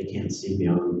 They can't see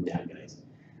beyond bad guys.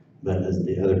 But as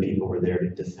the other people were there to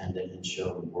defend it and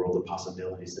show the world of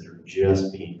possibilities that are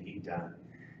just being peeked at,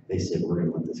 they said, we're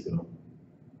going to let this go.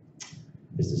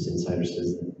 Business Insider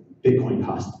says that Bitcoin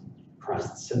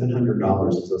crossed $700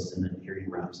 as the Senate hearing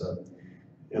wraps up.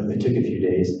 It took a few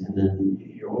days, and then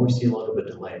you always see a little bit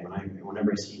of delay.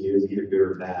 Whenever I see news, either good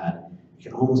or bad, you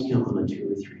can almost count on a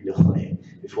 2 or 3 delay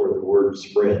before the word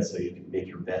spreads, so you can make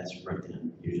your bets right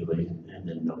then, usually, and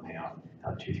then they'll pay off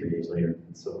 2 or 3 days later.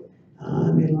 So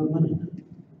I made a lot of money in that.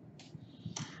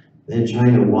 Then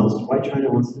why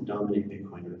China wants to dominate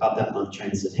Bitcoin. About that month,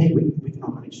 China says, hey, we can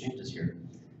open exchanges here.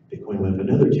 Bitcoin went up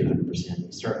another 200%.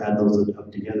 You start adding those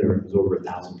up together, it was over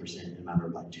 1,000% in a matter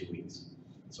of like 2 weeks.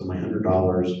 So my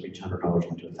 $100, each $100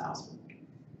 went to 1,000.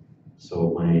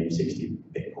 So my 60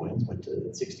 Bitcoins went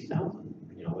to 60,000,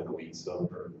 in a week. So,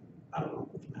 I don't know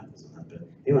what the math is on that, but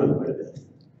it went up quite a bit.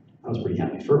 I was pretty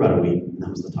happy for about a week, and that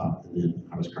was the top, and then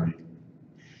I was crying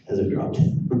as it dropped.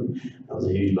 That was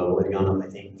a huge bubble. It had gone up, I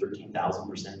think,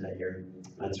 13,000% that year.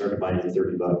 And I started buying at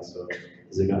 $30, so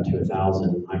as it got to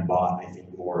 1,000, I bought, I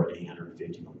think, more at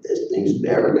 850. This thing's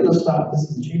never gonna stop. This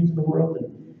is changing the world.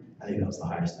 And I think that was the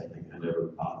highest I think I'd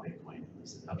ever bought Bitcoin. It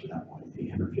was up to that point,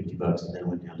 $850, and then it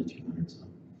went down to 200. So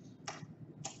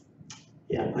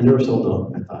yeah, I never sold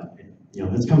though. I thought,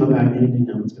 it's coming back. Anything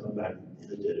now, it's coming back,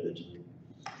 and it did eventually.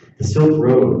 The Silk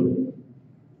Road.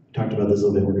 We talked about this a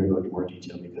little bit. We're going to go into more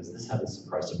detail because this had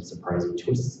some surprising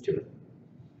twists to it.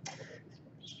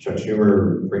 Chuck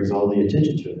Schumer brings all the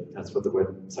attention to it. That's what the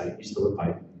website used to look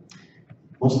like.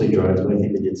 Mostly drugs, but I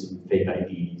think they did some fake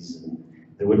IDs, and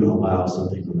they wouldn't allow some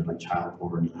things on there like child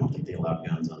porn. I don't think they allowed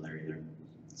guns on there either.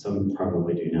 Some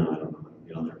probably do now. I don't know how to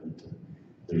get on there, but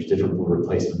there's different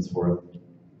replacements for it.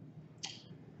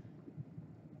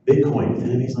 Bitcoin, with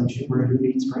enemies like Schumer, who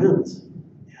needs friends?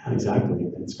 Yeah, exactly.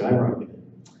 It skyrocketed.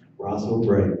 Ross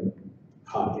Ulbricht,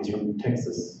 caught. He's from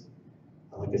Texas.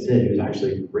 Like I said, he was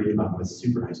actually reading about him as a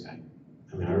super nice guy.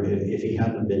 I mean, if he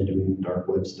hadn't been doing dark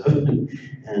web stuff and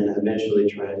eventually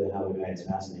tried to have a guy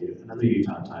assassinated, another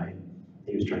Utah tie,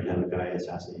 he was trying to have a guy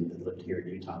assassinated that lived here in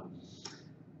Utah,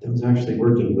 that was actually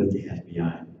working with the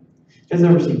FBI. You guys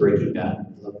ever see Breaking Bad?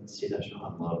 Love to see that show.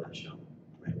 I love that show.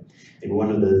 Right? In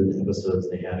one of the episodes,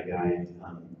 they had a guy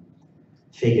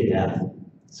fake a death,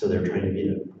 so they're trying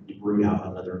to root out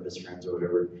another of his friends or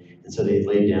whatever. And so they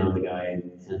laid down the guy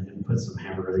and put some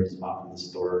hamburger they just bought from the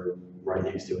store right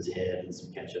next to his head and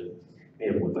some ketchup. Made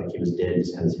him look like he was dead,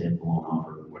 just had his head blown off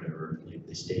or whatever.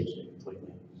 They staged it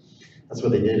completely. That's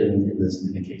what they did in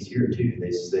the case here too.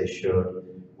 They showed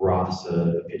Ross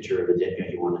a picture of a dead guy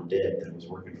he wanted dead that was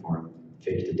working for him,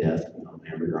 faked to death,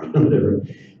 hamburger on whatever.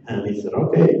 And he said,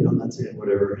 okay, that's it,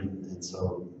 whatever. And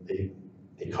so they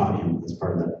caught him as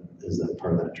part of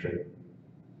that trick.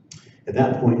 At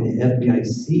that point, the FBI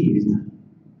seized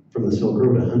from the Silk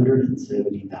Road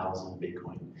 170,000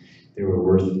 Bitcoin. They were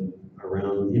worth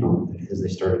around, as they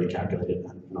started to calculate it,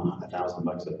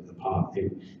 $1,000 a pop.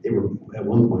 They were, at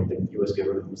one point, the US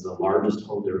government was the largest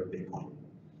holder of Bitcoin.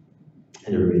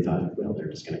 And everybody thought, well, they're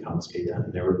just gonna confiscate that,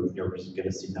 and never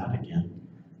gonna see that again.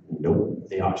 Nope,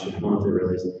 they auctioned them off, they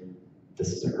realized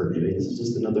this isn't hurt anybody, this is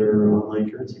just another online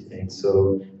currency thing.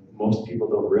 So most people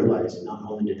don't realize, not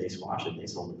only did they squash it, they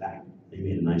sold it back. They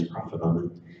made a nice profit on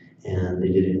it. And they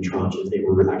did it in tranches. They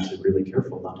were actually really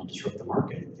careful not to disrupt the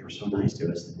market. They were so nice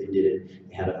to us that they did it,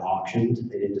 they had it auctioned,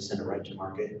 they didn't just send it right to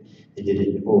market. They did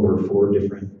it over 4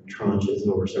 different tranches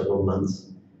over several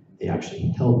months. They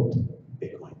actually helped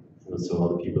Bitcoin. And so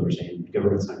all the people are saying,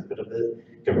 government's not good at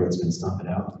it, government's gonna stomp it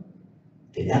out.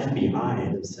 The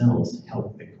FBI themselves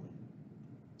helped Bitcoin.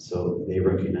 So they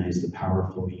recognize the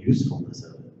powerful usefulness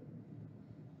of it.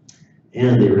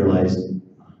 And they realized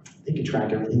they can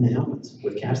track everything that happens.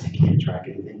 With cash, they can't track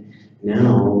anything.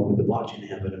 Now, with the blockchain, they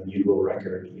have an immutable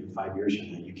record. Even 5 years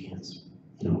from now, you can't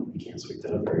sweep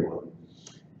that up very well.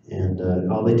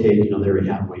 And all they take, they already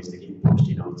have ways to get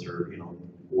post-it notes or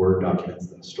Word documents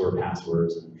that store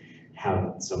passwords and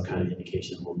have some kind of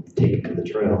indication that will take it to the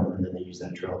trail, and then they use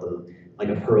that trail to, like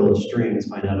a pearl of strings,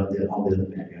 find out all the other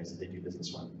bad guys that they do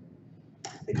business with.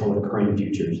 They call it crime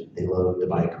futures. They love to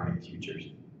buy crime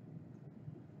futures.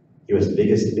 US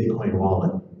biggest Bitcoin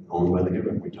wallet owned by the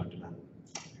government we talked about.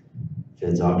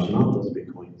 Feds auction off those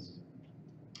Bitcoins.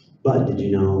 But did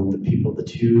you know the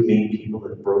 2 main people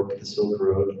that broke the Silk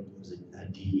Road, was a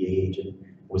DEA agent,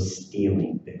 was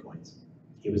stealing Bitcoins.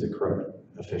 He was a corrupt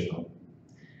official.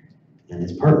 And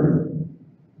his partner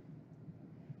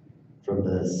from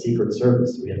the Secret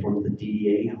Service, we had one from the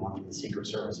DEA and one from the Secret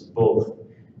Service, both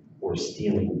were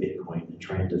stealing Bitcoin and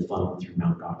trying to funnel it through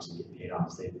Mt. Gox and get paid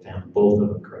off. They found both of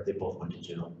them correct. They both went to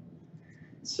jail.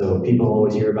 So people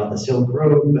always hear about the Silk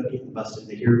Road getting busted.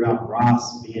 They hear about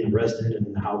Ross being arrested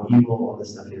and how evil all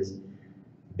this stuff is.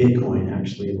 Bitcoin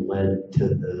actually led to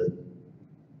the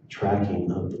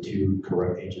tracking of the 2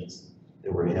 corrupt agents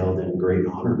that were held in great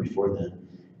honor before then,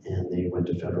 and they went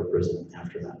to federal prison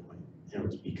after that point. And it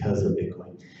was because of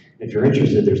Bitcoin. If you're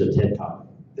interested, there's a TED Talk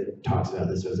that talks about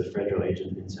this. There was a federal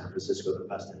agent in San Francisco that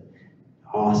busted.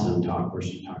 Awesome talk where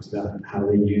she talks about how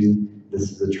they used, this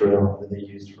is the trail that they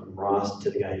used from Ross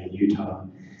to the guy in Utah,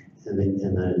 and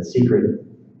the secret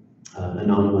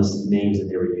anonymous names that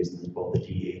they were using, both the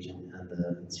DEA agent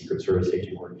and the Secret Service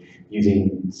agent were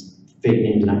using fake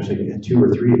names, and actually 2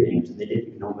 or 3 names, and they didn't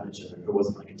even know about each other. It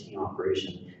wasn't like a team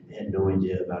operation. They had no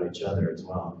idea about each other as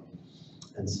well.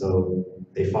 And so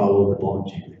they followed the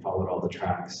blockchain, they followed all the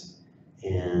tracks,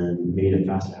 and made it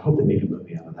fast. I hope they make a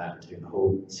movie out of that too. The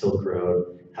whole Silk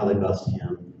Road, how they bust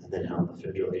him, and then how the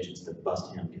federal agents that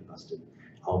bust him get busted,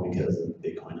 all because of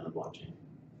Bitcoin and the blockchain.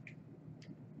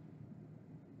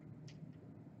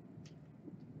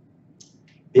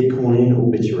 Bitcoin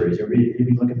obituaries.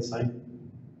 Everybody look at the site?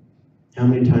 How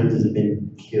many times has it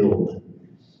been killed?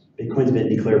 Bitcoin's been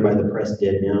declared by the press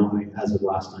dead now, as of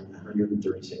last night,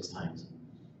 136 times.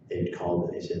 They called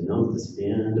it, they said, no, this is the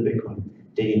end of Bitcoin.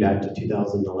 Dating back to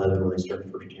 2011 when they started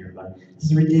first hearing about it. This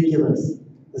is ridiculous.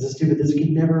 This is stupid. This could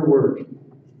never work.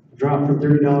 Dropped from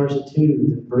 $30 to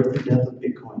 $2, the birth and death of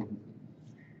Bitcoin.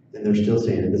 And they're still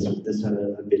saying it. This had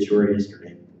an obituary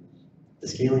yesterday. The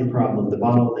scaling problem, the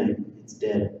bottleneck, it's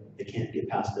dead. They can't get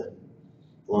past it.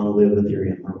 Long live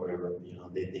Ethereum or whatever.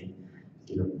 They think,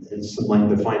 it's like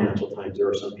the Financial Times. There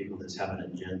are some people that just have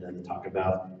an agenda and talk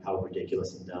about how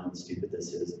ridiculous and dumb and stupid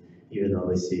this is, even though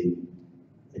they see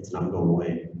it's not going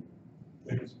away.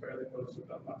 It was barely posted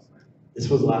about last night. This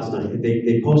was last night.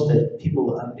 They post it,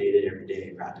 people update it every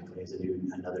day practically as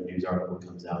another news article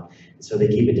comes out. And so they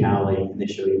keep a tally and they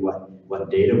show you what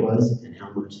data was and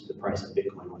how much the price of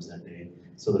Bitcoin was that day.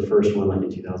 So the first one, like in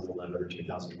 2011 or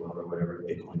 2012 or whatever,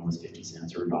 Bitcoin was 50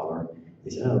 cents or $1. They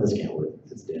said, oh, this can't work,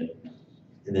 it's dead.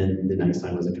 And then the next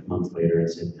time was like a month later and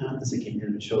said, this came in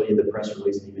and show you the press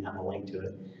release and even have a link to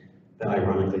it. But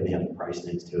ironically, they have the price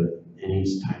next to it. And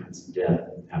each time its death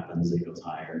happens, it goes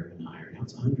higher and higher. Now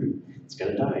it's 100. It's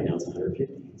gonna die, now it's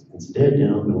 150. It's dead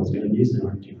now, no one's gonna use it,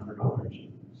 like $200.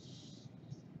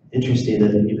 Interesting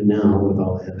that even now, with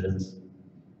all the evidence,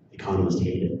 economists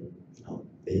hate it.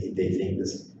 They think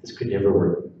this could never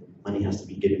work. Money has to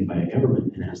be given by a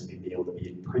government and it has to be able to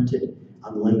be printed,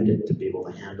 unlimited, to be able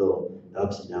to handle the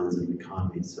ups and downs of the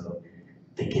economy. So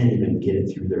they can't even get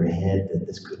it through their head that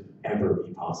this could ever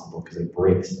be possible because it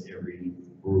breaks every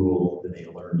rule that they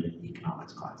learned in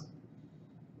economics class.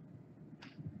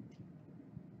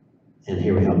 And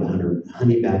here we have the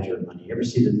honey badger money. You ever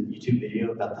see the YouTube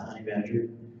video about the honey badger?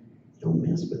 Don't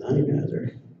mess with the honey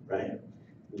badger, right?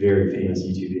 Very famous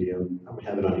YouTube video. I would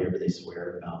have it on here, but they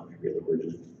swear about every other word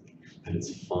in it. but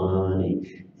it's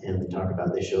funny. And they talk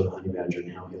about, they show the honey badger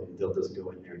and how they'll just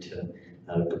go in there to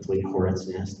complete hornet's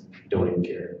nest, don't even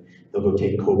care. They'll go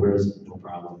take cobras, no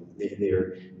problem.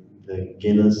 They're the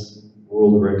Guinness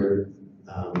World Record,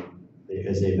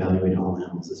 as they evaluate all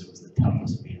animals, this was the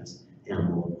toughest, meanest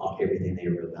animal of everything they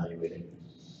ever evaluated.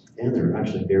 And they're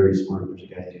actually very smart. There's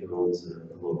a guy who owns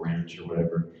a little ranch or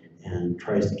whatever and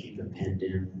tries to keep them penned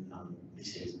in.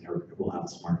 These things will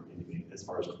outsmart anybody as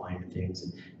far as climbing things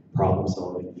and problem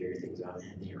solving and figure things out,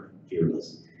 and they are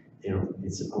fearless. They don't,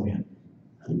 it's, oh yeah,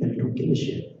 honey badger don't give a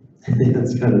shit.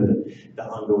 That's kind of the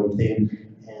ongoing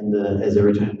theme. And as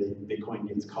every time the Bitcoin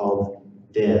gets called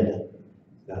dead,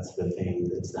 that's the thing.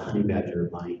 It's the honey badger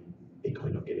line.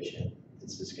 Bitcoin don't give a shit.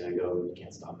 It's just gonna go, you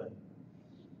can't stop it.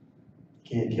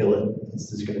 Can't kill it. It's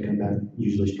just gonna come back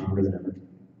usually stronger than ever.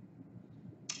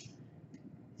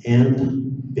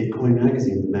 And Bitcoin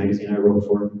Magazine, the magazine I wrote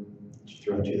for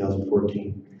throughout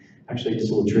 2014. Actually,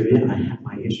 just a little trivia, I had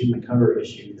my cover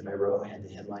issue that I wrote, I had the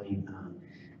headlining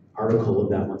article of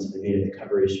that one, so they made it the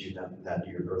cover issue that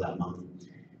year, or that month.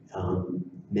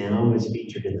 Now it's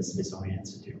featured in the Smithsonian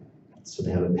Institute. So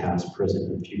they have a past, present,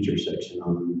 and future section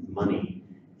on money,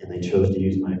 and they chose to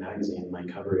use my magazine. My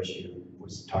cover issue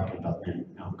was talking about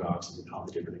Mt. Gox and all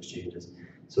the different exchanges.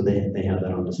 So they have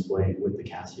that on display with the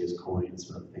Cassius coin and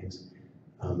some other things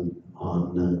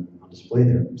on display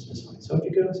there at Smithsonian. So if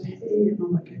you go, say, hey,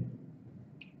 I'm okay.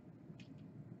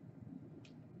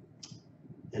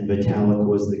 And Vitalik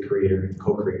was the creator,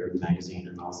 co-creator of the magazine,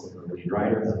 and also the lead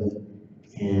writer of it.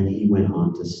 And he went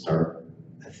on to start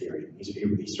Ethereum.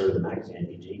 He started the magazine at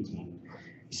age 18.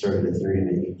 He started Ethereum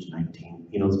at age 19.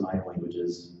 He knows 5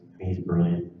 languages. I mean, he's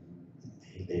brilliant.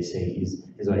 They say his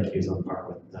IQ is on par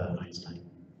with Einstein.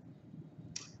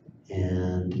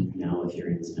 And now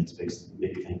Ethereum is the next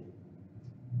big thing.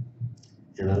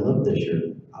 And I love this shirt.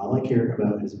 All I care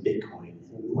about is Bitcoin,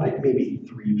 and like maybe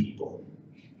 3 people.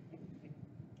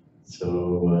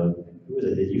 So, who was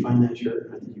it? Did you find that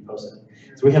shirt? I think you posted it.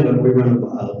 So we run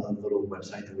a little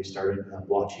website that we started,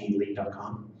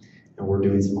 blockchainlead.com, and we're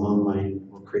creating some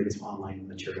online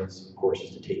materials,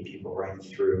 courses to take people right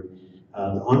through the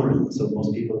on-ramp. So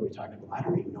most people that we talk to, I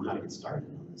don't even know how to get started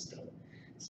on this stuff.